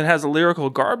song that has a lyrical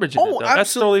garbage in it, Oh, though.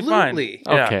 That's totally fine. absolutely.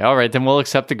 Yeah. Okay, all right, then we'll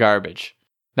accept the garbage.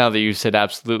 Now that you said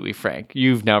absolutely, Frank,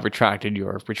 you've now retracted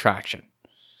your retraction.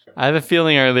 I have a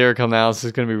feeling our lyrical analysis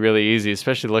is going to be really easy,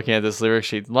 especially looking at this lyric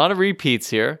sheet. A lot of repeats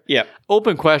here. Yeah.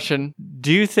 Open question.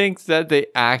 Do you think that they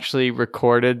actually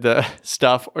recorded the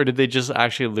stuff, or did they just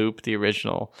actually loop the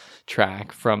original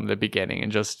track from the beginning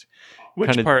and just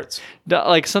Which kinda- parts?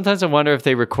 Like, sometimes I wonder if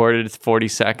they recorded 40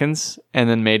 seconds and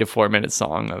then made a 4-minute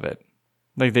song of it.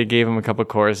 Like, they gave him a couple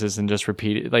choruses and just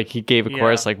repeated. Like, he gave a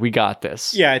chorus, like, we got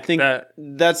this. Yeah, I think That-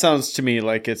 that sounds to me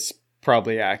like it's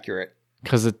probably accurate.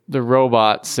 Because the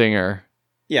robot singer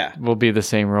Yeah. will be the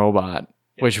same robot,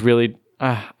 which really,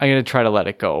 I'm going to try to let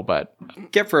it go, but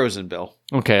Get frozen, Bill.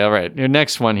 okay, all right. Your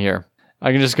next one here.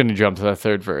 I'm just going to jump to the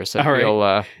third verse. I All right.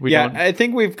 feel, we Yeah, don't. I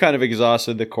think we've kind of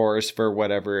exhausted the chorus for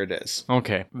whatever it is.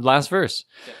 Okay, last verse.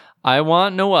 I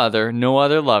want no other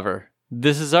lover.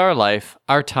 This is our life,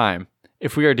 our time.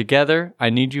 If we are together,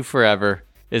 I need you forever.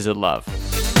 Is it love?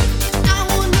 I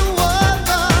want no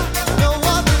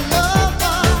other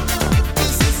lover.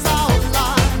 This is our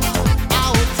life,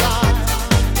 our time.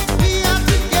 We are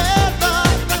together.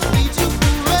 I need you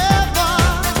forever.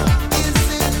 Is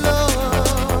it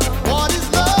love? What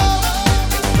is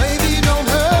love? Baby, don't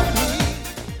hurt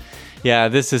me. Yeah,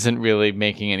 this isn't really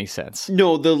making any sense.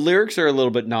 No, the lyrics are a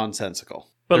little bit nonsensical.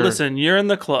 But They're- listen, you're in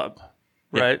the club,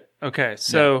 right? Okay,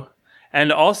 so,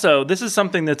 and also, this is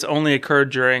something that's only occurred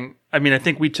during, I mean, I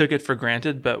think we took it for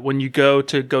granted, but when you go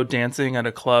dancing at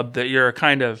a club, that you're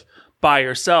kind of by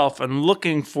yourself and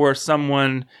looking for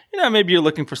someone, maybe you're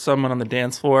looking for someone on the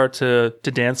dance floor to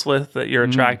dance with that you're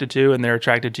attracted to, and they're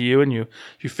attracted to you, and you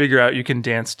figure out you can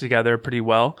dance together pretty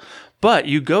well. But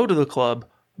you go to the club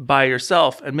by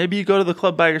yourself, and maybe you go to the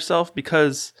club by yourself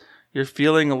because you're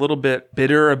feeling a little bit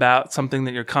bitter about something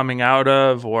that you're coming out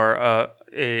of, or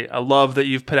a love that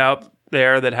you've put out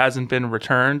there that hasn't been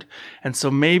returned. And so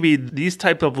maybe these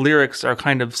type of lyrics are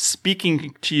kind of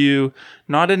speaking to you,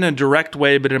 not in a direct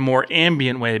way, but in a more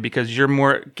ambient way, because you're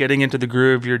more getting into the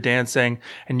groove, you're dancing,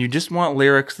 and you just want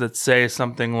lyrics that say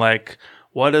something like,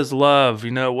 what is love?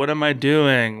 You know, what am I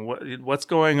doing? What's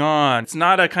going on? It's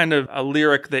not a kind of a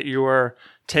lyric that you're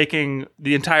taking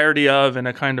the entirety of in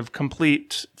a kind of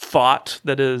complete thought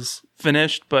that is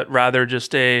finished, but rather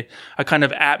just a kind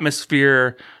of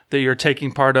atmosphere that you're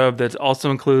taking part of that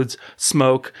also includes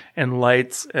smoke and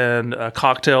lights and a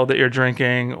cocktail that you're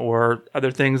drinking or other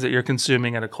things that you're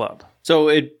consuming at a club. So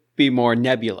it'd be more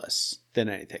nebulous than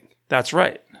anything. That's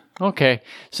right. Okay.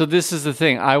 So this is the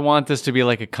thing. I want this to be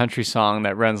like a country song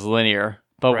that runs linear,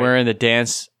 but Right. we're in the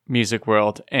dance music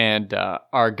world, and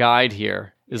our guide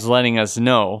here is letting us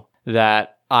know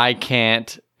that I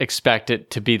can't expect it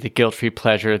to be the guilt-free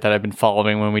pleasure that I've been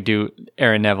following when we do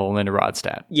Aaron Neville and Linda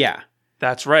Rodstadt. Yeah.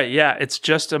 That's right. Yeah. It's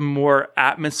just a more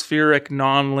atmospheric,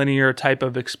 non-linear type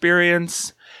of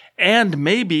experience. And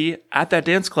maybe at that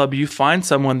dance club, you find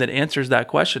someone that answers that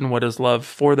question, what is love,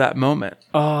 for that moment.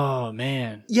 Oh,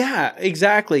 man. Yeah,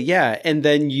 exactly. Yeah. And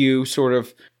then you sort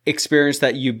of experience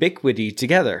that ubiquity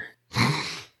together.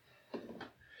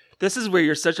 This is where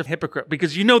you're such a hypocrite,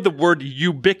 because you know the word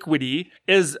ubiquity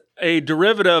is a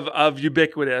derivative of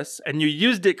ubiquitous, and you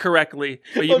used it correctly,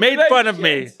 but you made fun of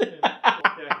me.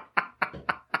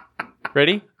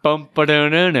 Ready?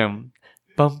 Bum-ba-dum-dum-dum.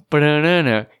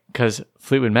 Bum-ba-dum-dum-dum. Because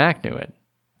Fleetwood Mac knew it,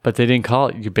 but they didn't call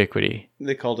it ubiquity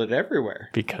They called it everywhere.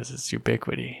 because it's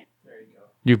ubiquity. There you go.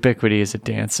 Ubiquity is a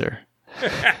dancer.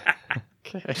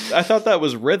 I thought that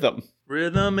was rhythm.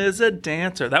 Rhythm is a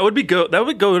dancer. That would be good. That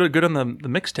would go good on the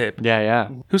mixtape. Yeah.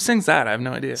 Who sings that? I have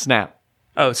no idea. Snap.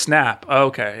 Oh, Snap. Oh,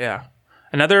 okay, yeah.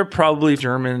 Another probably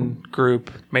German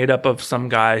group made up of some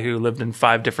guy who lived in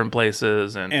 5 different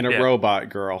places. And And a robot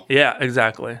girl. Yeah,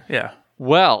 exactly. Yeah.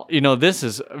 Well, this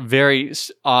is very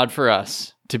odd for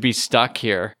us to be stuck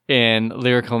here in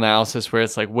lyrical analysis where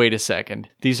it's like, wait a second.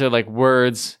 These are like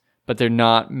words, but they're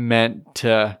not meant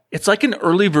to... It's like an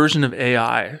early version of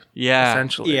AI, Yeah.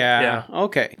 essentially. Yeah.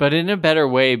 Okay. But in a better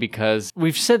way, because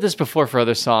we've said this before for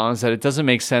other songs, that it doesn't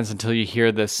make sense until you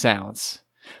hear the sounds.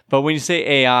 But when you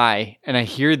say AI and I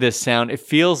hear this sound, it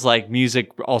feels like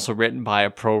music also written by a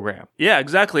program. Yeah,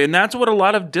 exactly. And that's what a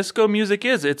lot of disco music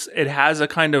is. It has a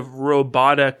kind of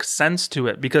robotic sense to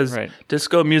it, because Right.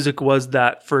 disco music was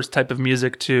that first type of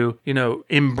music to,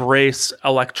 embrace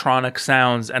electronic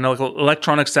sounds. And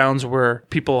electronic sounds were,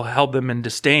 people held them in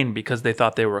disdain because they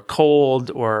thought they were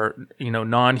cold or,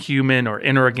 non-human or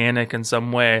inorganic in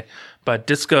some way. But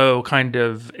disco kind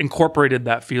of incorporated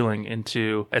that feeling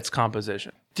into its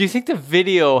composition. Do you think the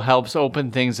video helps open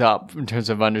things up in terms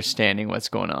of understanding what's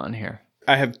going on here?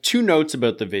 I have 2 notes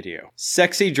about the video.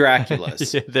 Sexy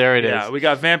Draculas. There it is. Yeah, we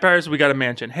got vampires, we got a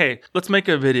mansion. Hey, let's make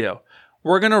a video.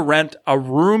 We're going to rent a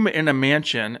room in a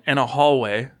mansion and a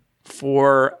hallway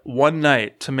for one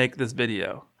night to make this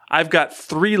video. I've got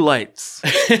 3 lights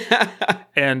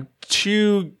and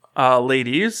 2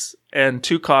 ladies and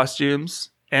 2 costumes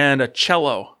and a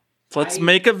cello. Let's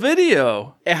make a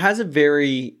video. It has a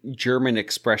very German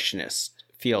expressionist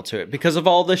feel to it because of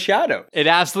all the shadow. It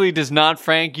absolutely does not,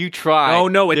 Frank. You try. Oh,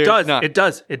 no, it There's does. not. It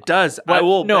does. It does. I What?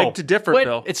 will No. beg to differ, What?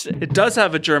 Bill. It's- It does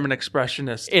have a German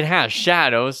expressionist. It has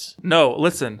shadows. No,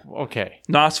 listen. Okay.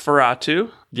 Nosferatu.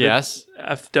 Yes.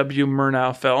 F.W.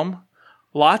 Murnau film.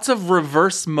 Lots of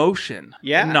reverse motion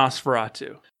Yeah. in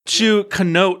Nosferatu. To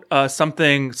connote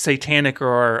something satanic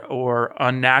or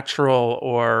unnatural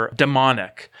or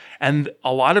demonic. And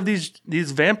a lot of these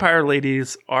vampire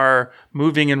ladies are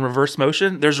moving in reverse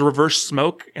motion. There's reverse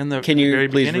smoke in the Can you very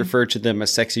please beginning. refer to them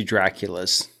as sexy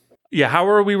Draculas? Yeah, how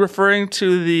are we referring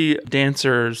to the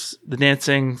dancers, the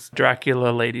dancing Dracula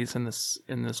ladies in this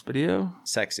video?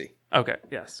 Sexy. Okay,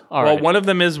 yes. All Well, right. one of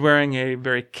them is wearing a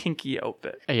very kinky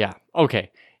outfit. Yeah.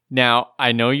 Okay. Now,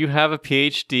 I know you have a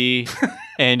PhD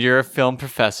and you're a film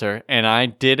professor, and I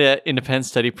did an independent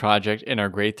study project in our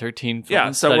grade 13 film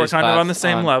Yeah, so we're studies kind of class on the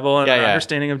same level and Yeah, yeah.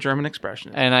 understanding of German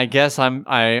expression. And I guess I'm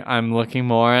looking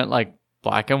more at like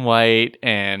black and white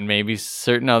and maybe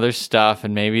certain other stuff,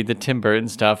 and maybe the Tim Burton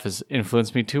stuff has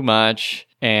influenced me too much.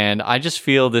 And I just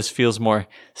feel this feels more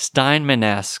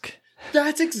Steinman-esque.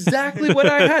 That's exactly what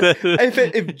I had.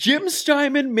 If Jim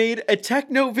Steinman made a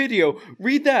techno video,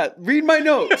 read that. Read my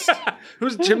notes.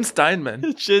 Who's Jim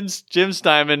Steinman? Jim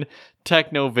Steinman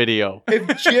techno video.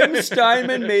 If Jim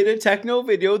Steinman made a techno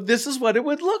video, this is what it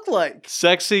would look like.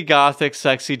 Sexy gothic,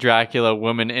 sexy Dracula,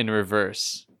 woman in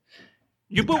reverse.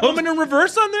 You put woman in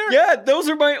reverse on there? Yeah, those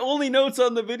are my only notes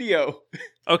on the video.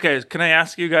 Okay, can I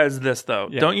ask you guys this, though?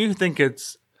 Yeah. Don't you think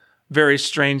it's very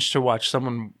strange to watch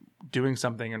someone doing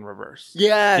something in reverse.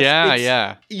 Yes,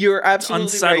 Yeah. You're absolutely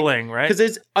Unsettling, right? Because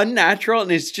it's unnatural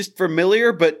and it's just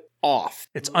familiar but off.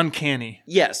 It's uncanny.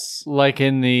 Yes. Like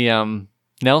in the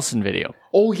Nelson video.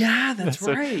 Oh yeah, that's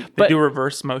right. They But do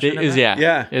reverse motion. It in is, that?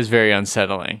 Yeah. It's very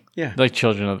unsettling. Yeah. Like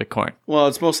Children of the Corn. Well,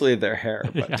 it's mostly their hair,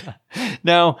 but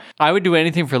Now, I would do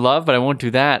anything for love, but I won't do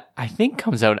that. I think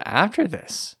comes out after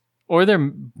this. Or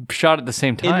they're shot at the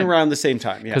same in time. around the same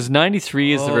time. Yeah. Because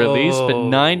 93 is the release, but Oh,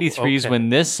 93 is okay. when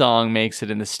this song makes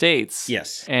it in the States.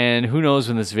 Yes. And who knows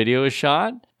when this video is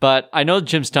shot. But I know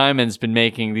Jim Steinman's been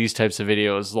making these types of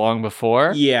videos long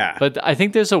before. Yeah. But I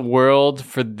think there's a world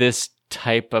for this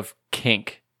type of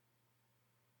kink.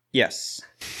 Yes.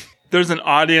 There's an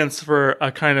audience for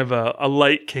a kind of a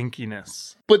light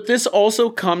kinkiness. But this also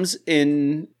comes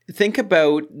in. Think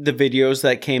about the videos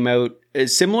that came out,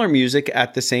 similar music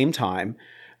at the same time.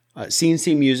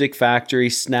 CNC Music Factory,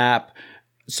 Snap.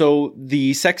 So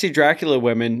the sexy Dracula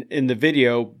women in the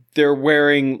video, they're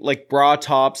wearing like bra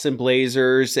tops and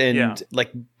blazers and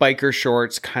like biker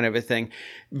shorts kind of a thing.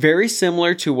 Very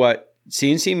similar to what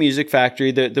CNC Music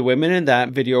Factory, the women in that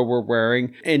video were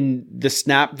wearing. In the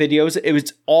Snap videos, it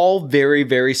was all very,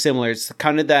 very similar. It's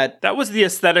kind of that. That was the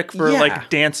aesthetic for Yeah. like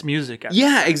dance music.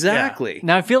 Yeah, exactly.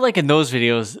 Now, I feel like in those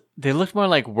videos, they looked more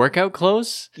like workout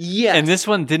clothes. Yeah. And this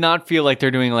one did not feel like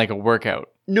they're doing like a workout.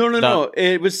 No.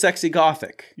 It was sexy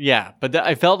gothic. Yeah, but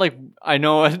I felt like, I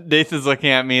know Nathan's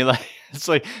looking at me like, it's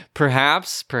like,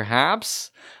 perhaps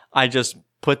I just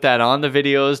put that on the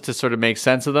videos to sort of make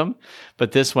sense of them.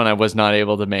 But this one I was not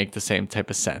able to make the same type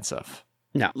of sense of.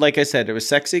 No, like I said, it was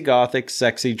sexy gothic,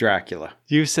 sexy Dracula.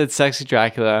 You said sexy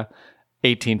Dracula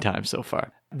 18 times so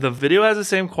far. The video has the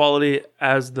same quality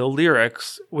as the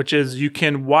lyrics, which is you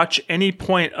can watch any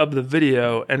point of the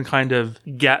video and kind of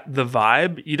get the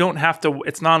vibe. You don't have to,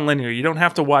 it's non-linear. You don't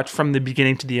have to watch from the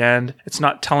beginning to the end. It's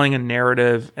not telling a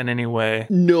narrative in any way.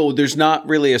 No, there's not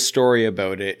really a story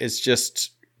about it. It's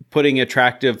just putting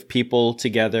attractive people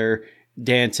together,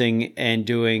 dancing and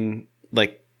doing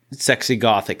like sexy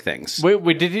gothic things.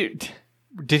 Wait,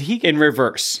 did he In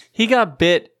reverse. He got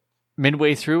bit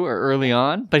midway through or early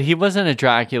on, but he wasn't a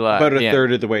Dracula. About at a the third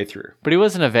end. of the way through. But he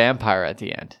wasn't a vampire at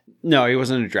the end. No, he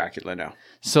wasn't a Dracula, no.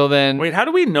 So then, Wait, how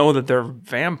do we know that they're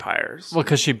vampires? well,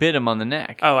 because she bit him on the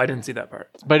neck. Oh, I didn't see that part.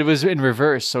 But it was in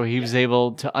reverse, so he was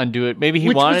able to undo it. Maybe he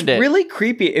Which wanted was it. really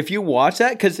creepy if you watch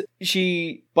that, because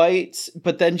she bites,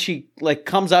 but then she like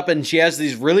comes up and she has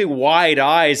these really wide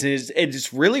eyes, and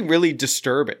it's really, really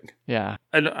disturbing. Yeah.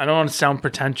 I don't want to sound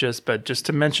pretentious, but just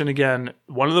to mention again,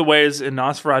 one of the ways in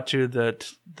Nosferatu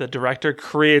that the director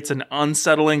creates an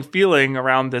unsettling feeling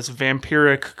around this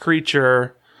vampiric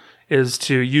creature is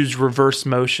to use reverse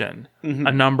motion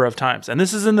a number of times. And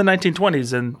this is in the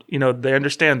 1920s, and they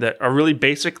understand that a really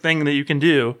basic thing that you can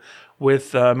do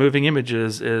with moving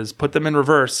images is put them in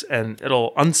reverse, and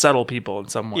it'll unsettle people in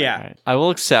some way. Yeah. I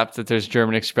will accept that there's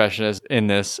German expressionists in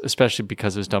this, especially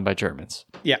because it was done by Germans.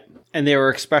 Yeah. And they were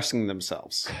expressing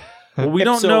themselves. Well, we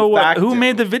don't Ipso know who facto.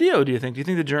 made the video, do you think? Do you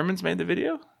think the Germans made the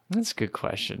video? That's a good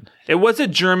question. It was a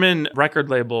German record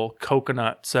label,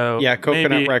 Coconut. So Yeah, Coconut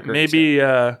maybe, Records. Maybe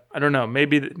I don't know.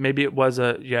 Maybe it was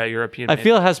a European. I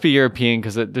feel it has to be European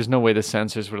because there's no way the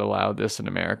censors would allow this in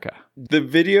America. The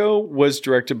video was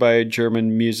directed by a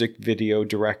German music video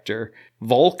director,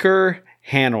 Volker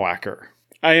Hanwacker.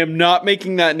 I am not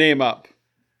making that name up.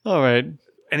 All right.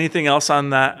 Anything else on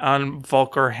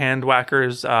Volker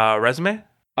Handwacker's resume?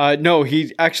 No,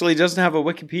 he actually doesn't have a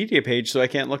Wikipedia page, so I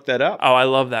can't look that up. Oh, I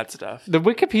love that stuff. The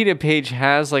Wikipedia page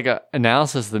has like a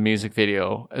analysis of the music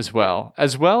video as well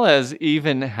as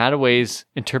even Haddaway's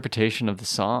interpretation of the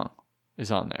song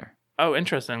is on there. Oh,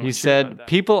 interesting. He Let's hear about said, that.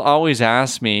 people always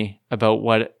ask me about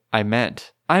what I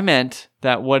meant. I meant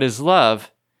that what is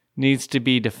love needs to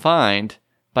be defined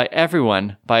by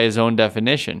everyone by his own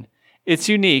definition. It's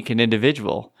unique and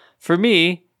individual. For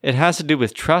me, it has to do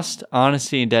with trust,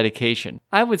 honesty, and dedication.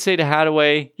 I would say to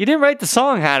Haddaway, you didn't write the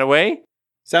song, Haddaway.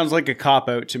 Sounds like a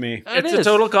cop-out to me. It's a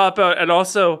total cop-out, and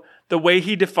also the way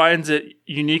he defines it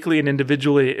uniquely and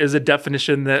individually is a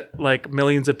definition that like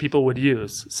millions of people would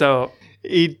use. So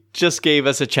He just gave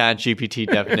us a ChatGPT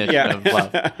definition of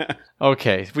love.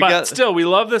 Okay. Still, we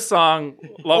love this song.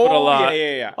 Love it a lot.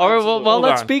 Yeah. All right, well, Hold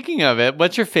on. speaking of it,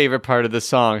 what's your favorite part of the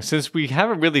song? Since we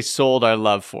haven't really sold our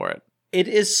love for it. It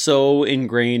is so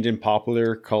ingrained in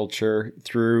popular culture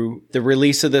through the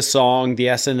release of the song, the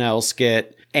SNL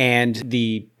skit, and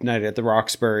the Night at the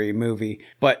Roxbury movie.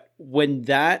 But when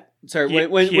that, when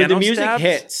the Piano music stabs?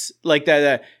 hits, like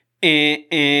that,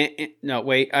 no,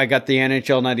 wait, I got the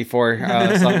NHL 94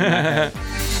 song in my head.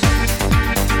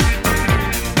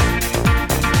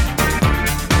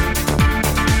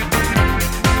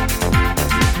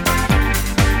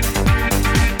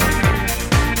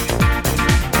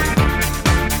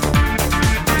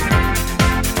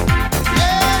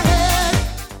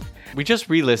 we just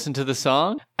re-listened to the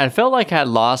song and felt like I had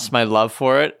lost my love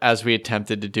for it as we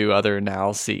attempted to do other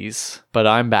analyses. But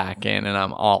I'm back in and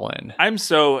I'm all in. I'm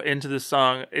so into this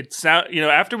song. It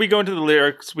after we go into the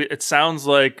lyrics, it sounds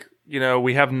like,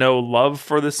 we have no love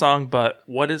for the song, but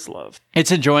what is love?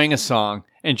 It's enjoying a song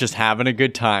and just having a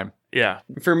good time. Yeah.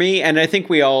 For me, and I think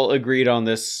we all agreed on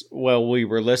this while we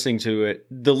were listening to it,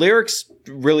 the lyrics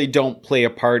really don't play a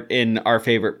part in our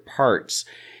favorite parts.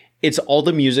 It's all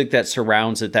the music that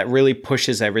surrounds it that really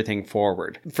pushes everything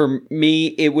forward. For me,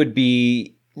 it would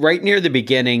be right near the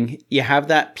beginning, you have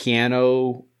that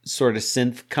piano sort of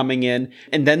synth coming in,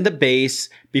 and then the bass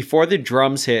before the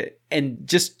drums hit, and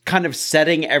just kind of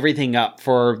setting everything up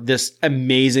for this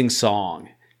amazing song.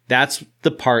 That's the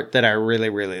part that I really,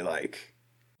 really like.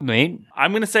 Nate?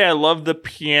 I'm going to say I love the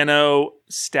piano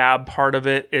stab part of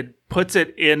it. It puts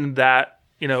it in that,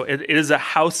 it is a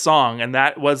house song, and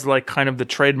that was like kind of the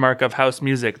trademark of house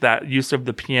music, that use of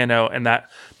the piano and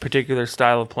that particular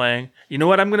style of playing. You know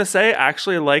what I'm going to say? I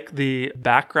actually like the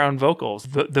background vocals.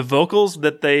 The vocals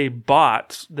that they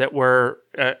bought that were,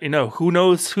 who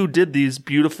knows who did these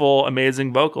beautiful,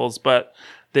 amazing vocals, but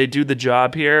they do the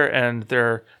job here, and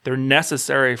they're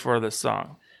necessary for this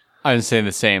song. I'm saying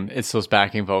the same. It's those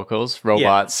backing vocals,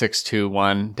 Robot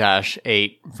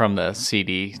 621-8 from the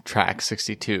CD track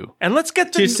 62. And let's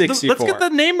get the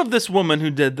name of this woman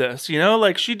who did this.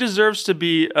 She deserves to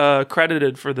be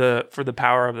credited for the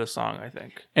power of this song, I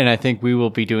think. And I think we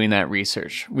will be doing that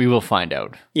research. We will find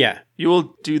out. Yeah. You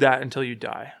will do that until you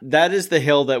die. That is the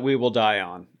hill that we will die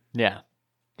on. Yeah.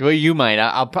 Well, you might.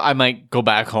 I might go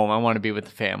back home. I want to be with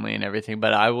the family and everything,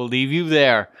 but I will leave you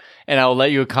there, and I will let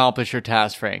you accomplish your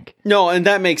task, Frank. No, and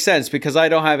that makes sense because I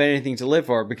don't have anything to live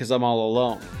for because I'm all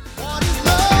alone. What is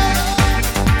love?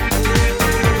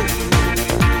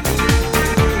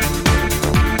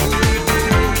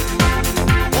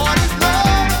 What is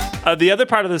love? The other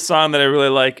part of the song that I really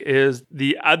like is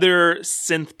the other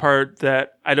synth part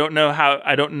that I don't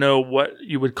know what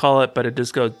you would call it, but it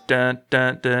just goes dun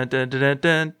dun dun dun dun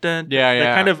dun dun. Yeah. The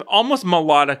kind of almost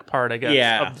melodic part, I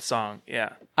guess, of the song.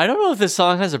 Yeah. I don't know if this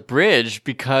song has a bridge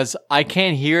because I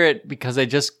can't hear it because I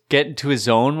just get into a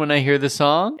zone when I hear the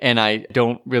song and I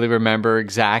don't really remember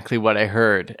exactly what I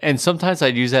heard. And sometimes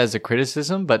I'd use that as a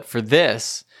criticism, but for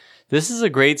this is a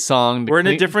great song. We're in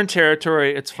a different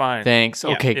territory. It's fine. Thanks.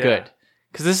 Okay, good.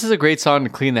 Because this is a great song to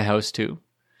clean the house to.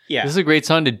 Yeah. This is a great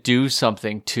song to do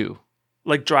something to.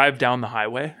 Like drive down the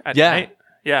highway at night.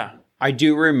 Yeah. I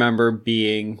do remember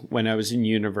being when I was in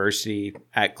university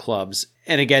at clubs.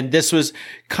 And again, this was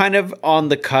kind of on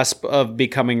the cusp of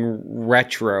becoming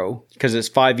retro because it's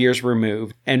 5 years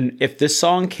removed. And if this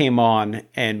song came on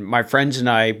and my friends and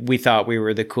I, we thought we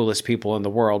were the coolest people in the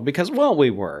world because, well,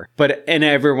 we were. And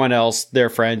everyone else, their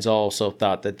friends also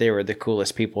thought that they were the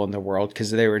coolest people in the world because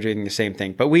they were doing the same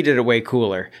thing. But we did it way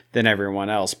cooler than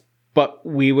everyone else. But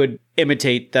we would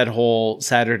imitate that whole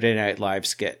Saturday Night Live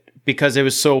skit because it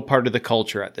was so part of the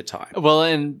culture at the time. Well,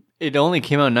 and it only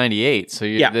came out in 98, so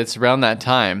it's around that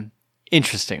time.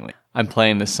 Interestingly, I'm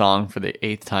playing this song for the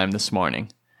 8th time this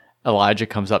morning. Elijah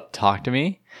comes up to talk to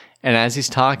me, and as he's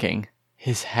talking,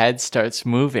 his head starts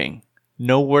moving.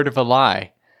 No word of a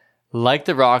lie. Like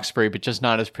the Roxbury, but just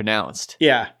not as pronounced.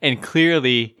 Yeah. And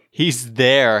clearly, he's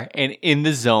there and in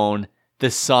the zone.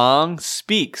 The song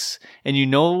speaks. And you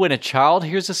know when a child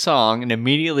hears a song and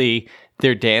immediately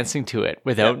they're dancing to it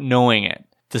without knowing it.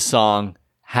 The song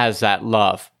has that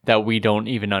love that we don't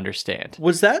even understand.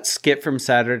 Was that skit from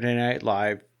Saturday Night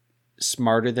Live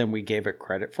smarter than we gave it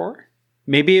credit for?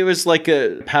 Maybe it was like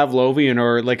a Pavlovian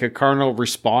or like a carnal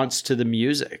response to the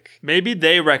music. Maybe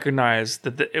they recognized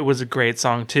that it was a great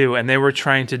song too, and they were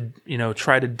trying to,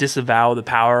 try to disavow the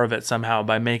power of it somehow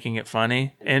by making it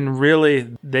funny. And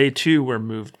really, they too were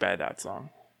moved by that song.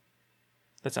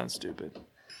 That sounds stupid.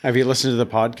 Have you listened to the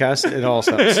podcast? It all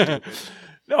sounds stupid.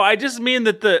 No, I just mean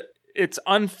that it's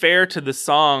unfair to the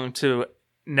song to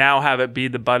now have it be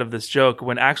the butt of this joke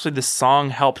when actually the song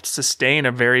helped sustain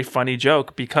a very funny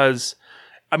joke because,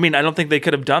 I don't think they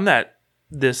could have done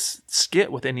this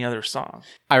skit with any other song.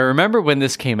 I remember when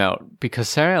this came out because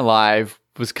Saturday Night Live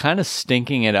was kind of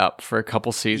stinking it up for a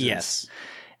couple seasons. Yes.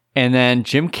 And then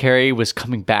Jim Carrey was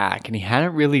coming back and he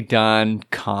hadn't really done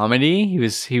comedy. He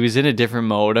was in a different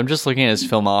mode. I'm just looking at his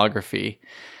filmography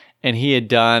and he had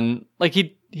done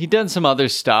he'd done some other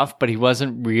stuff, but he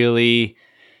wasn't really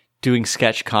doing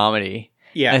sketch comedy.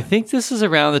 Yeah. And I think this is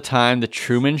around the time the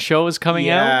Truman Show was coming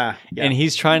out. Yeah. And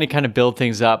he's trying to kind of build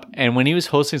things up. And when he was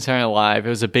hosting Saturday Night Live, it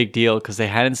was a big deal because they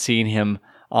hadn't seen him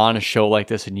on a show like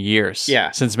this in years.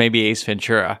 Yeah. Since maybe Ace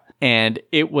Ventura. And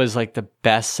it was like the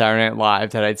best Saturday Night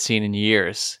Live that I'd seen in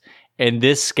years. And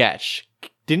this sketch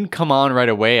didn't come on right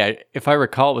away. If I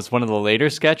recall, it was one of the later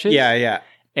sketches. Yeah.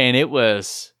 And it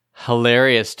was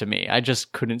hilarious to me. I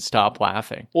just couldn't stop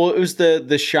laughing. Well, it was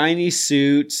the shiny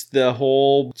suits, the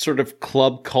whole sort of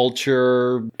club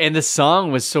culture. And the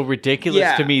song was so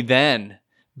ridiculous to me then.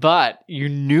 But you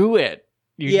knew it.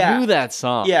 You knew that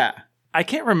song. Yeah. I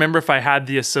can't remember if I had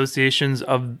the associations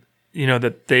of,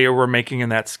 that they were making in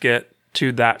that skit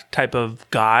to that type of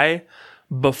guy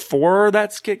before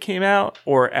that skit came out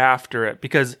or after it,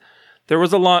 because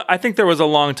I think there was a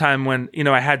long time when,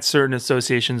 I had certain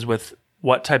associations with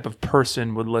what type of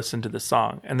person would listen to the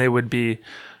song, and they would be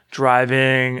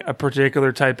driving a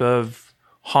particular type of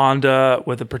Honda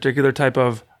with a particular type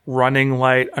of running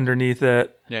light underneath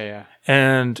it. Yeah.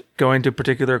 And going to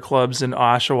particular clubs in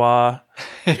Oshawa,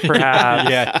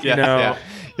 perhaps. Yeah.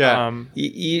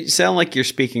 You sound like you're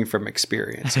speaking from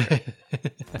experience. What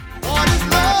is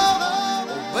love?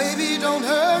 Oh, baby, don't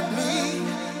hurt me.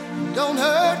 Don't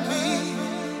hurt me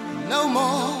no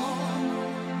more.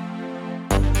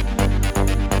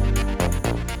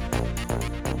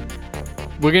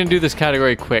 We're going to do this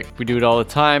category quick. We do it all the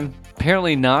time.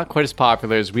 Apparently not quite as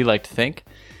popular as we like to think.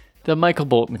 The Michael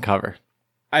Bolton cover.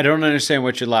 I don't understand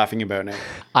what you're laughing about now.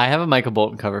 I have a Michael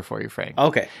Bolton cover for you, Frank.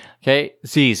 Okay. Okay,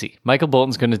 it's easy. Michael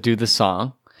Bolton's going to do the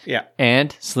song, Yeah.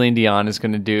 and Celine Dion is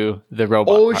going to do the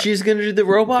robot Oh, part. she's going to do the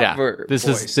robot This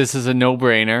voice. is a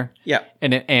no-brainer. Yeah.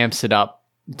 And it amps it up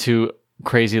to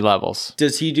crazy levels.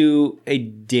 Does he do a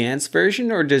dance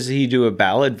version or does he do a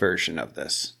ballad version of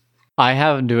this? I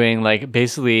have him doing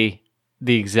basically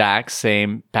the exact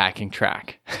same backing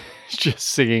track. Just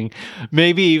singing,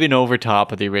 maybe even over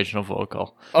top of the original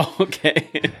vocal. Oh,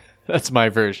 okay. That's my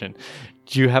version.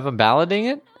 Do you have him ballading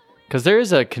it? Because there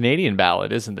is a Canadian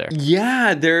ballad, isn't there?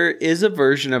 Yeah, there is a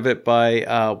version of it by,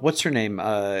 what's her name?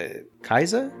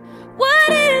 Kaisa? What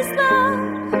is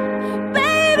love?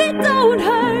 Baby, don't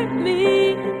hurt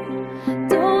me.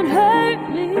 Don't hurt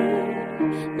me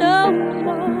no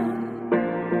more.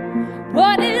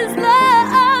 What is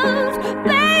love?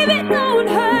 Baby, don't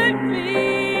hurt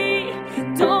me.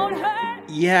 Don't hurt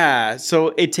me. Yeah, so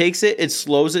it takes it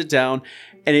slows it down,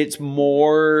 and it's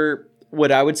more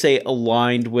what I would say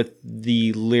aligned with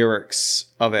the lyrics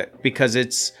of it, because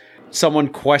it's someone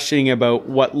questioning about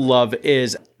what love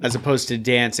is as opposed to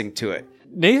dancing to it.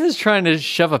 Nathan's trying to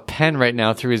shove a pen right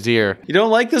now through his ear. You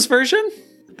don't like this version?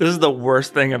 This is the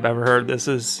worst thing I've ever heard. This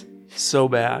is so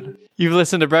bad. You've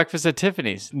listened to Breakfast at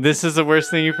Tiffany's. This is the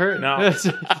worst thing you've heard. No.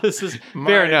 This is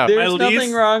fair enough. There's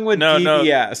nothing wrong with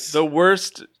DBS. The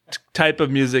worst type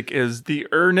of music is the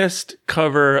earnest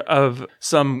cover of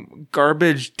some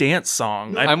garbage dance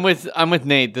song. I'm with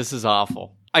Nate. This is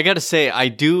awful. I got to say, I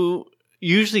do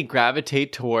usually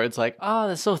gravitate towards oh,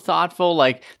 that's so thoughtful.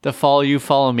 Like the Follow You,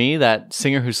 Follow Me, that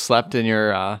singer who slept in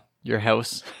your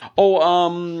house.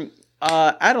 Oh,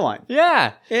 Adeline.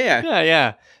 Yeah.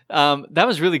 Yeah. That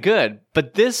was really good.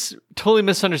 But this totally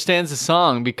misunderstands the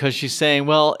song because she's saying,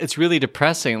 well, it's really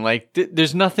depressing.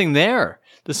 There's nothing there.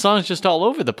 The song's just all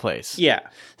over the place. Yeah.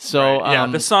 So,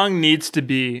 the song needs to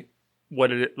be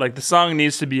the song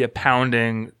needs to be a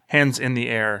pounding, hands in the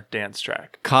air dance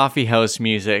track. coffee house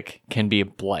music can be a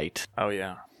blight. Oh,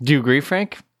 yeah. Do you agree,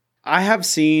 Frank? I have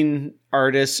seen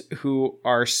artists who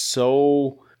are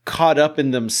so caught up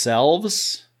in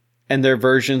themselves and their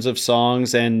versions of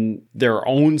songs and their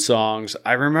own songs.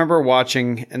 I remember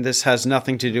watching, and this has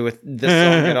nothing to do with this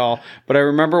song at all, but I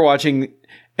remember watching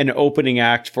an opening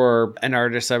act for an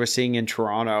artist I was seeing in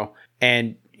Toronto,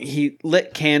 and he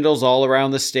lit candles all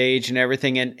around the stage and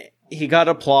everything, and he got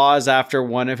applause after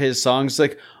one of his songs,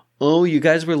 like, oh, you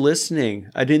guys were listening.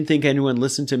 I didn't think anyone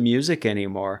listened to music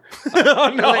anymore.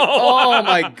 Oh, no. Oh,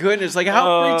 my goodness.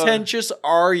 How pretentious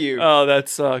are you? Oh, that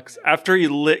sucks. After he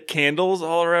lit candles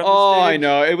all around the Oh, stage? I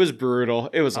know. It was brutal.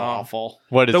 It was awful.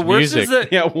 What is The worst music? is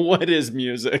that Yeah, what is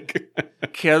music?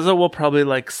 Keza will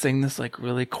probably sing this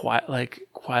really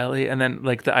quietly, and then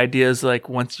the idea is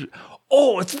once you,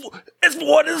 it's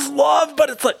what is love, but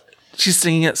it's she's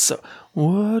singing it so,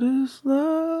 what is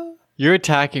love? You're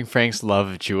attacking Frank's love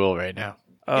of Jewel right now.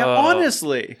 Yeah,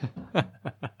 honestly.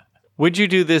 Would you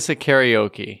do this at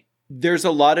karaoke? There's a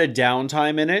lot of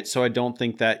downtime in it, so I don't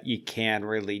think that you can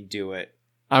really do it.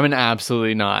 I'm an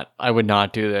absolutely not. I would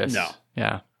not do this. No.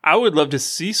 Yeah. I would love to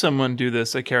see someone do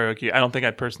this at karaoke. I don't think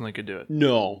I personally could do it.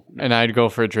 No. And I'd go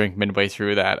for a drink midway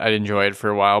through that. I'd enjoy it for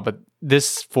a while, but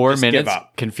this 4 Just give minutes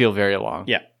up. can feel very long.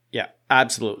 Yeah,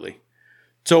 absolutely.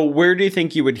 So where do you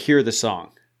think you would hear the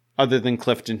song other than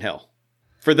Clifton Hill?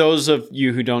 For those of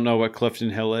you who don't know what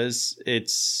Clifton Hill is,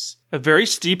 it's a very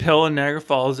steep hill in Niagara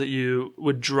Falls that you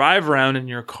would drive around in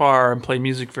your car and play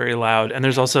music very loud. And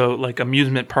there's also like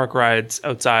amusement park rides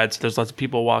outside. So there's lots of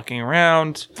people walking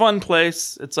around. Fun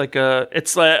place. It's like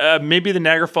maybe the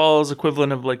Niagara Falls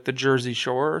equivalent of like the Jersey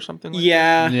Shore or something like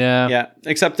that. Yeah.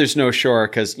 Except there's no shore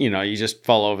because, you just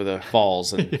fall over the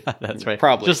falls. And Yeah, that's right.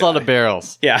 Probably just a lot of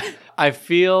barrels. Yeah. I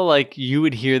feel like you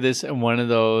would hear this in one of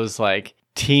those like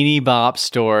teeny bop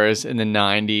stores in the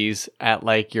 90s at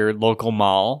like your local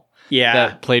mall. Yeah.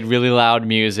 That played really loud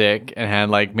music and had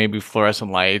like maybe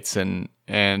fluorescent lights and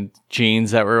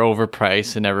jeans that were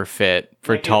overpriced and never fit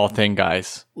for tall, thin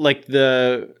guys. Like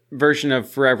the version of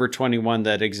Forever 21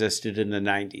 that existed in the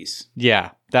 90s.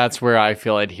 Yeah, that's where I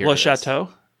feel I'd hear Le this. Chateau.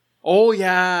 Oh,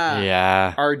 yeah.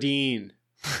 Yeah. Ardeen.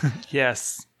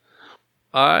 Yes.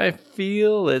 I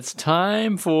feel it's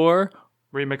time for...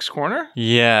 Remix Corner?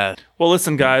 Yeah. Well,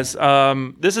 listen, guys.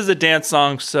 This is a dance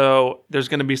song, so there's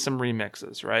going to be some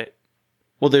remixes, right?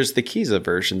 Well, there's the Kiza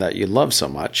version that you love so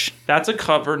much. That's a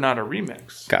cover, not a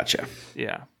remix. Gotcha.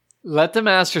 Yeah. Let the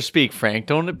master speak, Frank.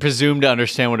 Don't presume to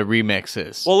understand what a remix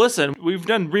is. Well, listen, we've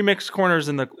done remix corners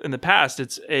in the past.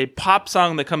 It's a pop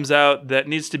song that comes out that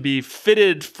needs to be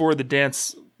fitted for the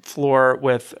dance floor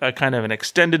with a kind of an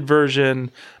extended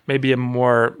version, maybe a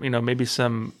more, maybe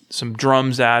some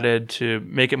drums added to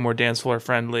make it more dance floor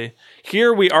friendly.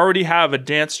 Here we already have a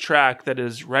dance track that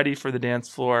is ready for the dance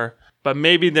floor, but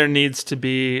maybe there needs to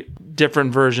be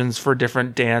different versions for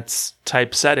different dance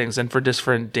type settings and for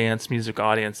different dance music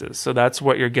audiences. So that's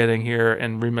what you're getting here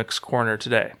in Remix Corner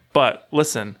today. But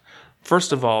listen,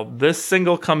 first of all, this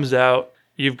single comes out.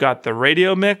 You've got the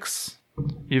radio mix.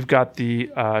 You've got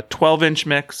the 12-inch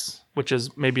mix, which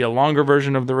is maybe a longer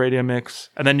version of the radio mix.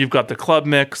 And then you've got the club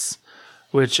mix,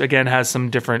 which again has some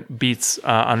different beats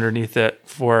underneath it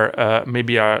for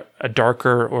maybe a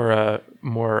darker or a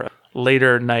more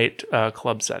later night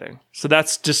club setting. So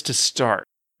that's just to start.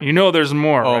 There's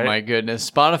more, Oh right? my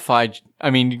goodness. Spotify,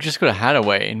 you just go to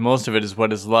Haddaway and most of it is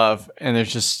What Is Love, and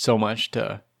there's just so much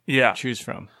to choose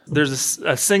from. There's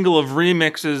a single of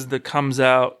remixes that comes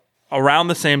out around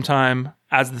the same time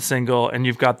as the single, and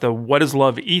you've got the What Is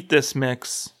Love Eat This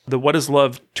mix, the What Is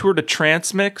Love Tour de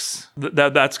Trance mix.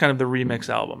 That's kind of the remix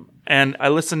album. And I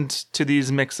listened to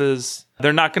these mixes.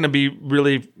 They're not going to be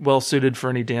really well suited for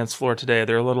any dance floor today.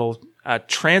 They're a little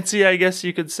trancey, I guess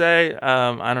you could say.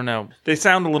 I don't know. They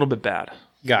sound a little bit bad.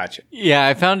 Gotcha. Yeah,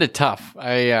 I found it tough.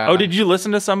 Did you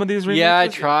listen to some of these remixes? Yeah, I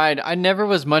tried. I never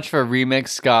was much of a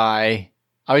remix guy.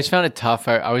 I always found it tough.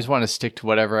 I always want to stick to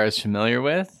whatever I was familiar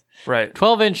with. Right.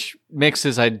 12-inch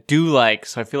mixes I do like,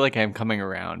 so I feel like I'm coming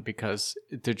around because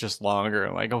they're just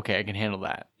longer. Like, okay, I can handle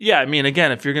that. Yeah,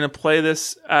 again, if you're going to play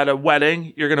this at a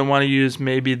wedding, you're going to want to use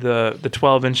maybe the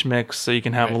 12-inch mix so you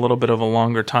can have a little bit of a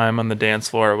longer time on the dance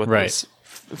floor with this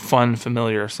fun,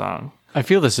 familiar song. I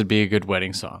feel this would be a good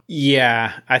wedding song.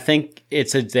 Yeah, I think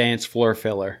it's a dance floor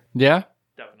filler. Yeah?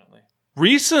 Definitely.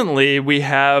 Recently, we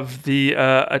have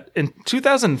the, in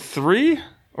 2003...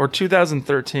 or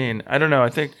 2013. I don't know. I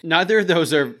think. Neither of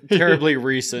those are terribly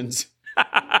recent.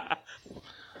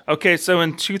 Okay, so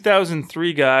in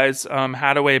 2003, guys,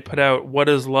 Haddaway put out What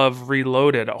Is Love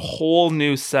Reloaded, a whole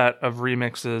new set of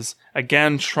remixes.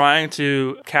 Again, trying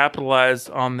to capitalize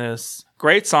on this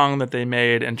great song that they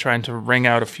made and trying to wring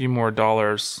out a few more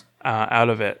dollars out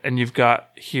of it. And you've got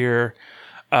here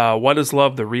What Is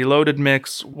Love, the Reloaded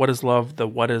mix. What Is Love, the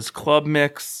What Is Club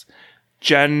mix.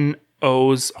 Jen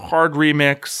O's Hard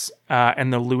remix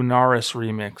and the Lunaris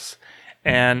remix.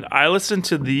 And I listened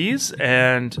to these,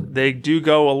 and they do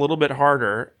go a little bit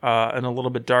harder and a little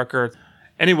bit darker.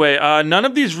 Anyway, none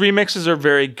of these remixes are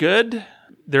very good.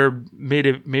 They're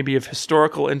maybe of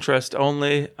historical interest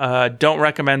only. Don't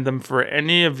recommend them for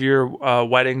any of your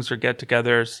weddings or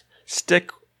get-togethers.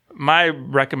 My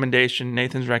recommendation,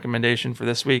 Nathan's recommendation for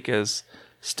this week is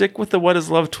stick with the What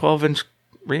Is Love 12-inch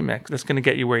remix. That's going to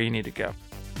get you where you need to go.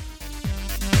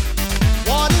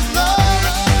 What is love?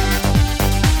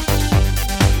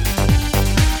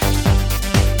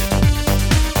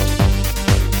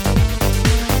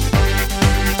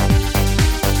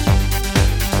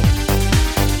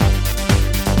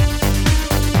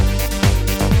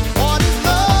 What is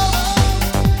love?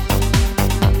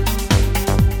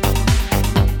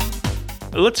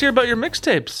 Let's hear about your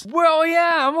mixtapes. Well,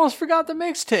 yeah, I almost forgot the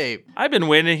mixtape. I've been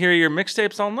waiting to hear your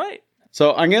mixtapes all night.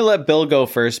 So I'm going to let Bill go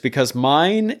first because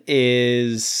mine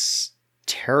is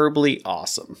terribly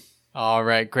awesome. All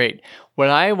right, great. What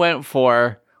I went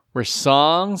for were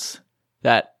songs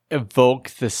that evoke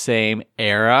the same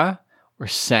era or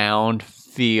sound,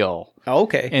 feel.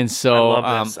 Okay. And so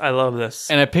I love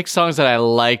this. And I picked songs that I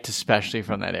liked especially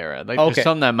from that era. Like Okay. there's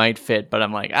some that might fit, but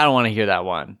I'm like, I don't want to hear that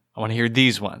one. I want to hear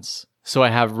these ones. So I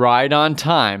have Ride on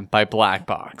Time by Black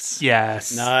Box.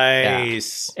 Yes.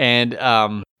 Nice. And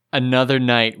Another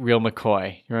Night, Real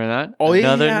McCoy. You remember that? Oh,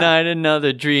 yeah. Another Night,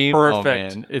 Another Dream. Perfect.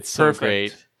 Oh, man. It's so Perfect.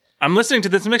 great. I'm listening to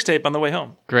this mixtape on the way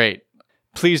home. Great.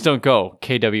 Please Don't Go,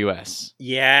 KWS.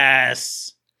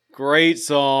 Yes. Great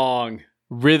song.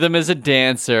 Rhythm as a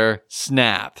Dancer,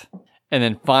 Snap. And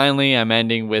then finally, I'm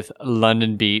ending with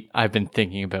London Beat, I've Been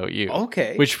Thinking About You.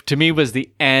 Okay. Which to me was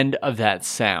the end of that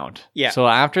sound. Yeah. So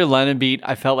after London Beat,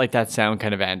 I felt like that sound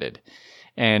kind of ended.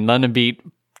 And London Beat,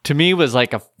 to me, was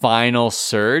like a final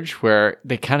surge where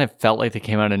they kind of felt like they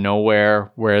came out of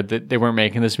nowhere, where they weren't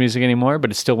making this music anymore,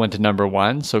 but it still went to number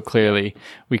one. So clearly,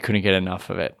 we couldn't get enough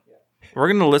of it. We're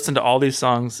going to listen to all these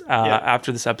songs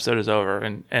after this episode is over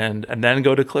and then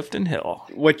go to Clifton Hill.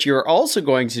 What you're also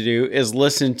going to do is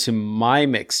listen to my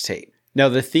mixtape. Now,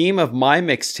 the theme of my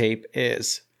mixtape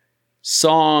is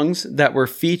songs that were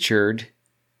featured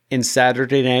in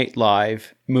Saturday Night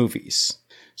Live movies.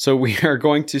 So we are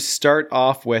going to start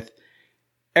off with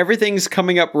Everything's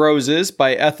Coming Up Roses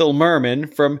by Ethel Merman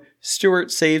from Stuart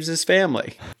Saves His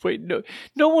Family. Wait,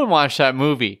 no one watched that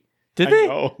movie. Did they?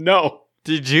 No.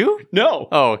 Did you? No.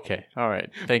 Oh, okay. All right.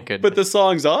 Thank goodness. But the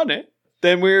song's on it.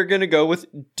 Then we're going to go with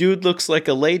Dude Looks Like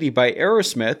a Lady by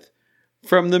Aerosmith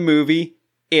from the movie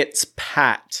It's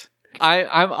Pat.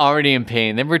 I'm already in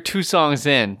pain. There were 2 songs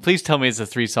in. Please tell me it's a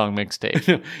 3-song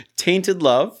mixtape. Tainted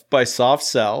Love by Soft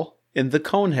Cell in the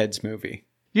Coneheads movie.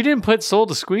 You didn't put Soul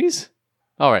to Squeeze?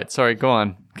 All right. Sorry. Go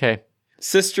on. Okay.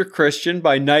 Sister Christian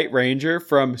by Night Ranger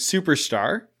from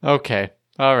Superstar. Okay.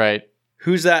 All right.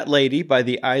 Who's That Lady by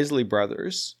the Isley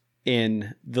Brothers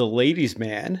in The Ladies'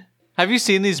 Man. Have you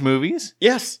seen these movies?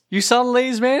 Yes. You saw The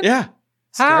Ladies' Man? Yeah.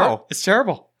 How? It's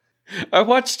terrible. I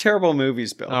watch terrible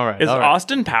movies, Bill. All right. Is all right.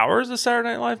 Austin Powers a Saturday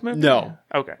Night Live movie? No.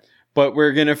 Okay. But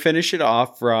we're going to finish it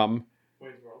off from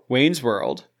Wayne's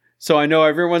World. So I know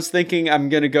everyone's thinking I'm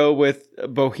going to go with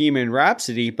Bohemian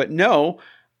Rhapsody, but no,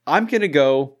 I'm going to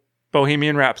go,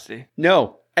 Bohemian Rhapsody.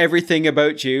 Everything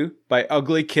About You by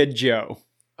Ugly Kid Joe.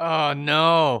 Oh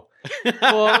no!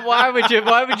 Well, why would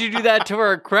you do that to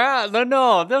our crowd?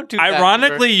 No, don't do that.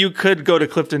 Ironically, you could go to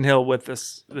Clifton Hill with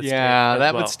this yeah, tape that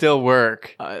as would well. still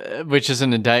work, which is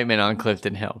an indictment on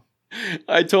Clifton Hill.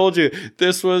 I told you,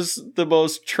 this was the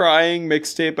most trying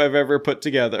mixtape I've ever put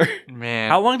together. Man,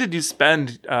 How long did you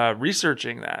spend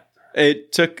researching that?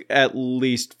 It took at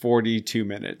least 42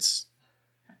 minutes.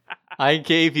 I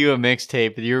gave you a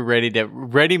mixtape that you're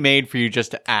ready-made for you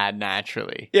just to add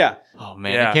naturally. Yeah. Oh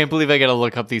man, Yeah. I can't believe I got to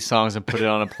look up these songs and put it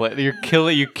on a play.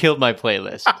 You killed my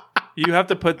playlist. You have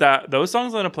to put those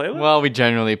songs on a playlist? Well, we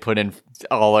generally put in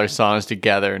all our songs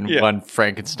together in Yeah. one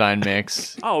Frankenstein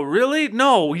mix. Oh, really?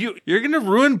 No, you're going to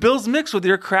ruin Bill's mix with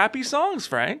your crappy songs,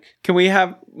 Frank. Can we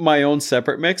have my own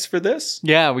separate mix for this?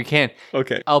 Yeah, we can.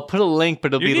 Okay. I'll put a link,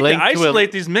 but it'll You be need to linked to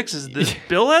isolate these mixes.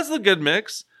 Bill has the good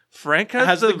mix. Frank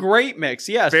Has the great mix,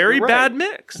 yes. very you're right. bad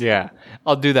mix. Yeah,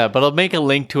 I'll do that, but I'll make a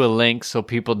link to a link so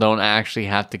people don't actually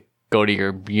have to go to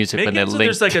your music Make when they it so link.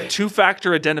 there's like a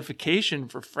 2-factor identification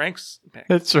for Frank's mix.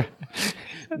 That's right.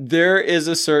 There is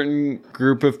a certain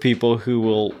group of people who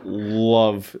will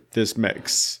love this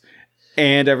mix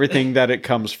and everything that it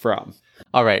comes from.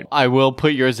 All right, I will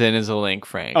put yours in as a link,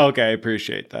 Frank, Okay, I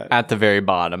appreciate that. at the very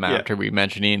bottom after we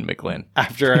mention Ian McGlynn.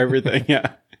 After everything,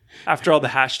 yeah. After all the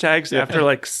hashtags, after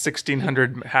like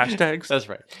 1,600 hashtags. That's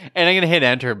right. And I'm gonna hit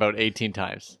enter about 18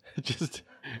 times.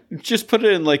 Just put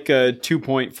it in like a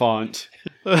 2-point font.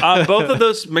 Both of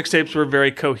those mixtapes were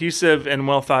very cohesive and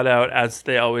well thought out, as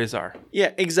they always are.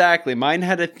 Yeah, exactly. Mine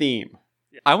had a theme.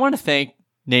 I want to thank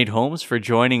Nate Holmes for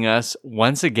joining us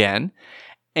once again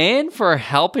and for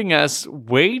helping us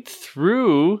wade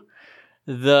through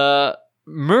the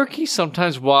murky,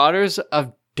 sometimes waters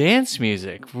of dance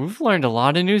music. We've learned a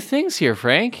lot of new things here,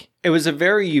 Frank. It was a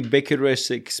very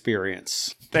ubiquitous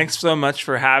experience. Thanks so much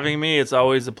for having me. It's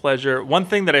always a pleasure. One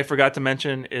thing that I forgot to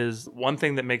mention is one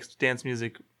thing that makes dance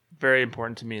music very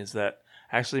important to me is that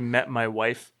I actually met my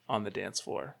wife on the dance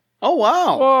floor. Oh,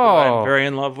 wow. Who Oh, I'm very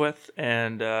in love with,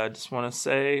 and just want to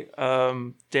say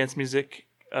dance music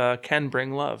can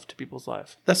bring love to people's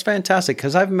lives. That's fantastic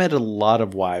because I've met a lot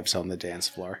of wives on the dance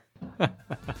floor.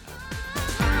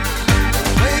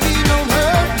 Baby, don't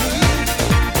hurt me.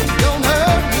 Don't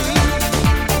hurt me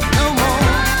no more.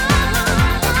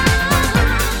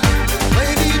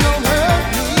 Baby, don't hurt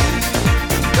me.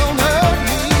 Don't hurt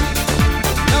me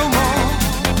no more.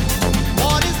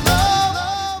 What is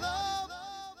love?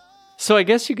 so I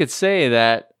guess you could say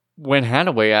that when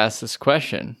Haddaway asks this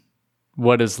question,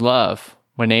 what is love?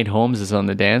 When Nate Holmes is on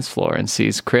the dance floor and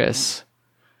sees Chris,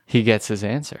 he gets his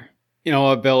answer. You know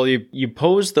what, Bill? You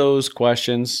pose those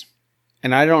questions,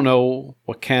 and I don't know,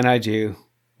 what can I do?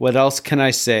 What else can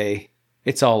I say?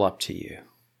 It's all up to you.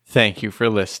 Thank you for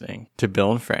listening to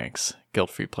Bill and Frank's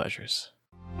Guilt-Free Pleasures.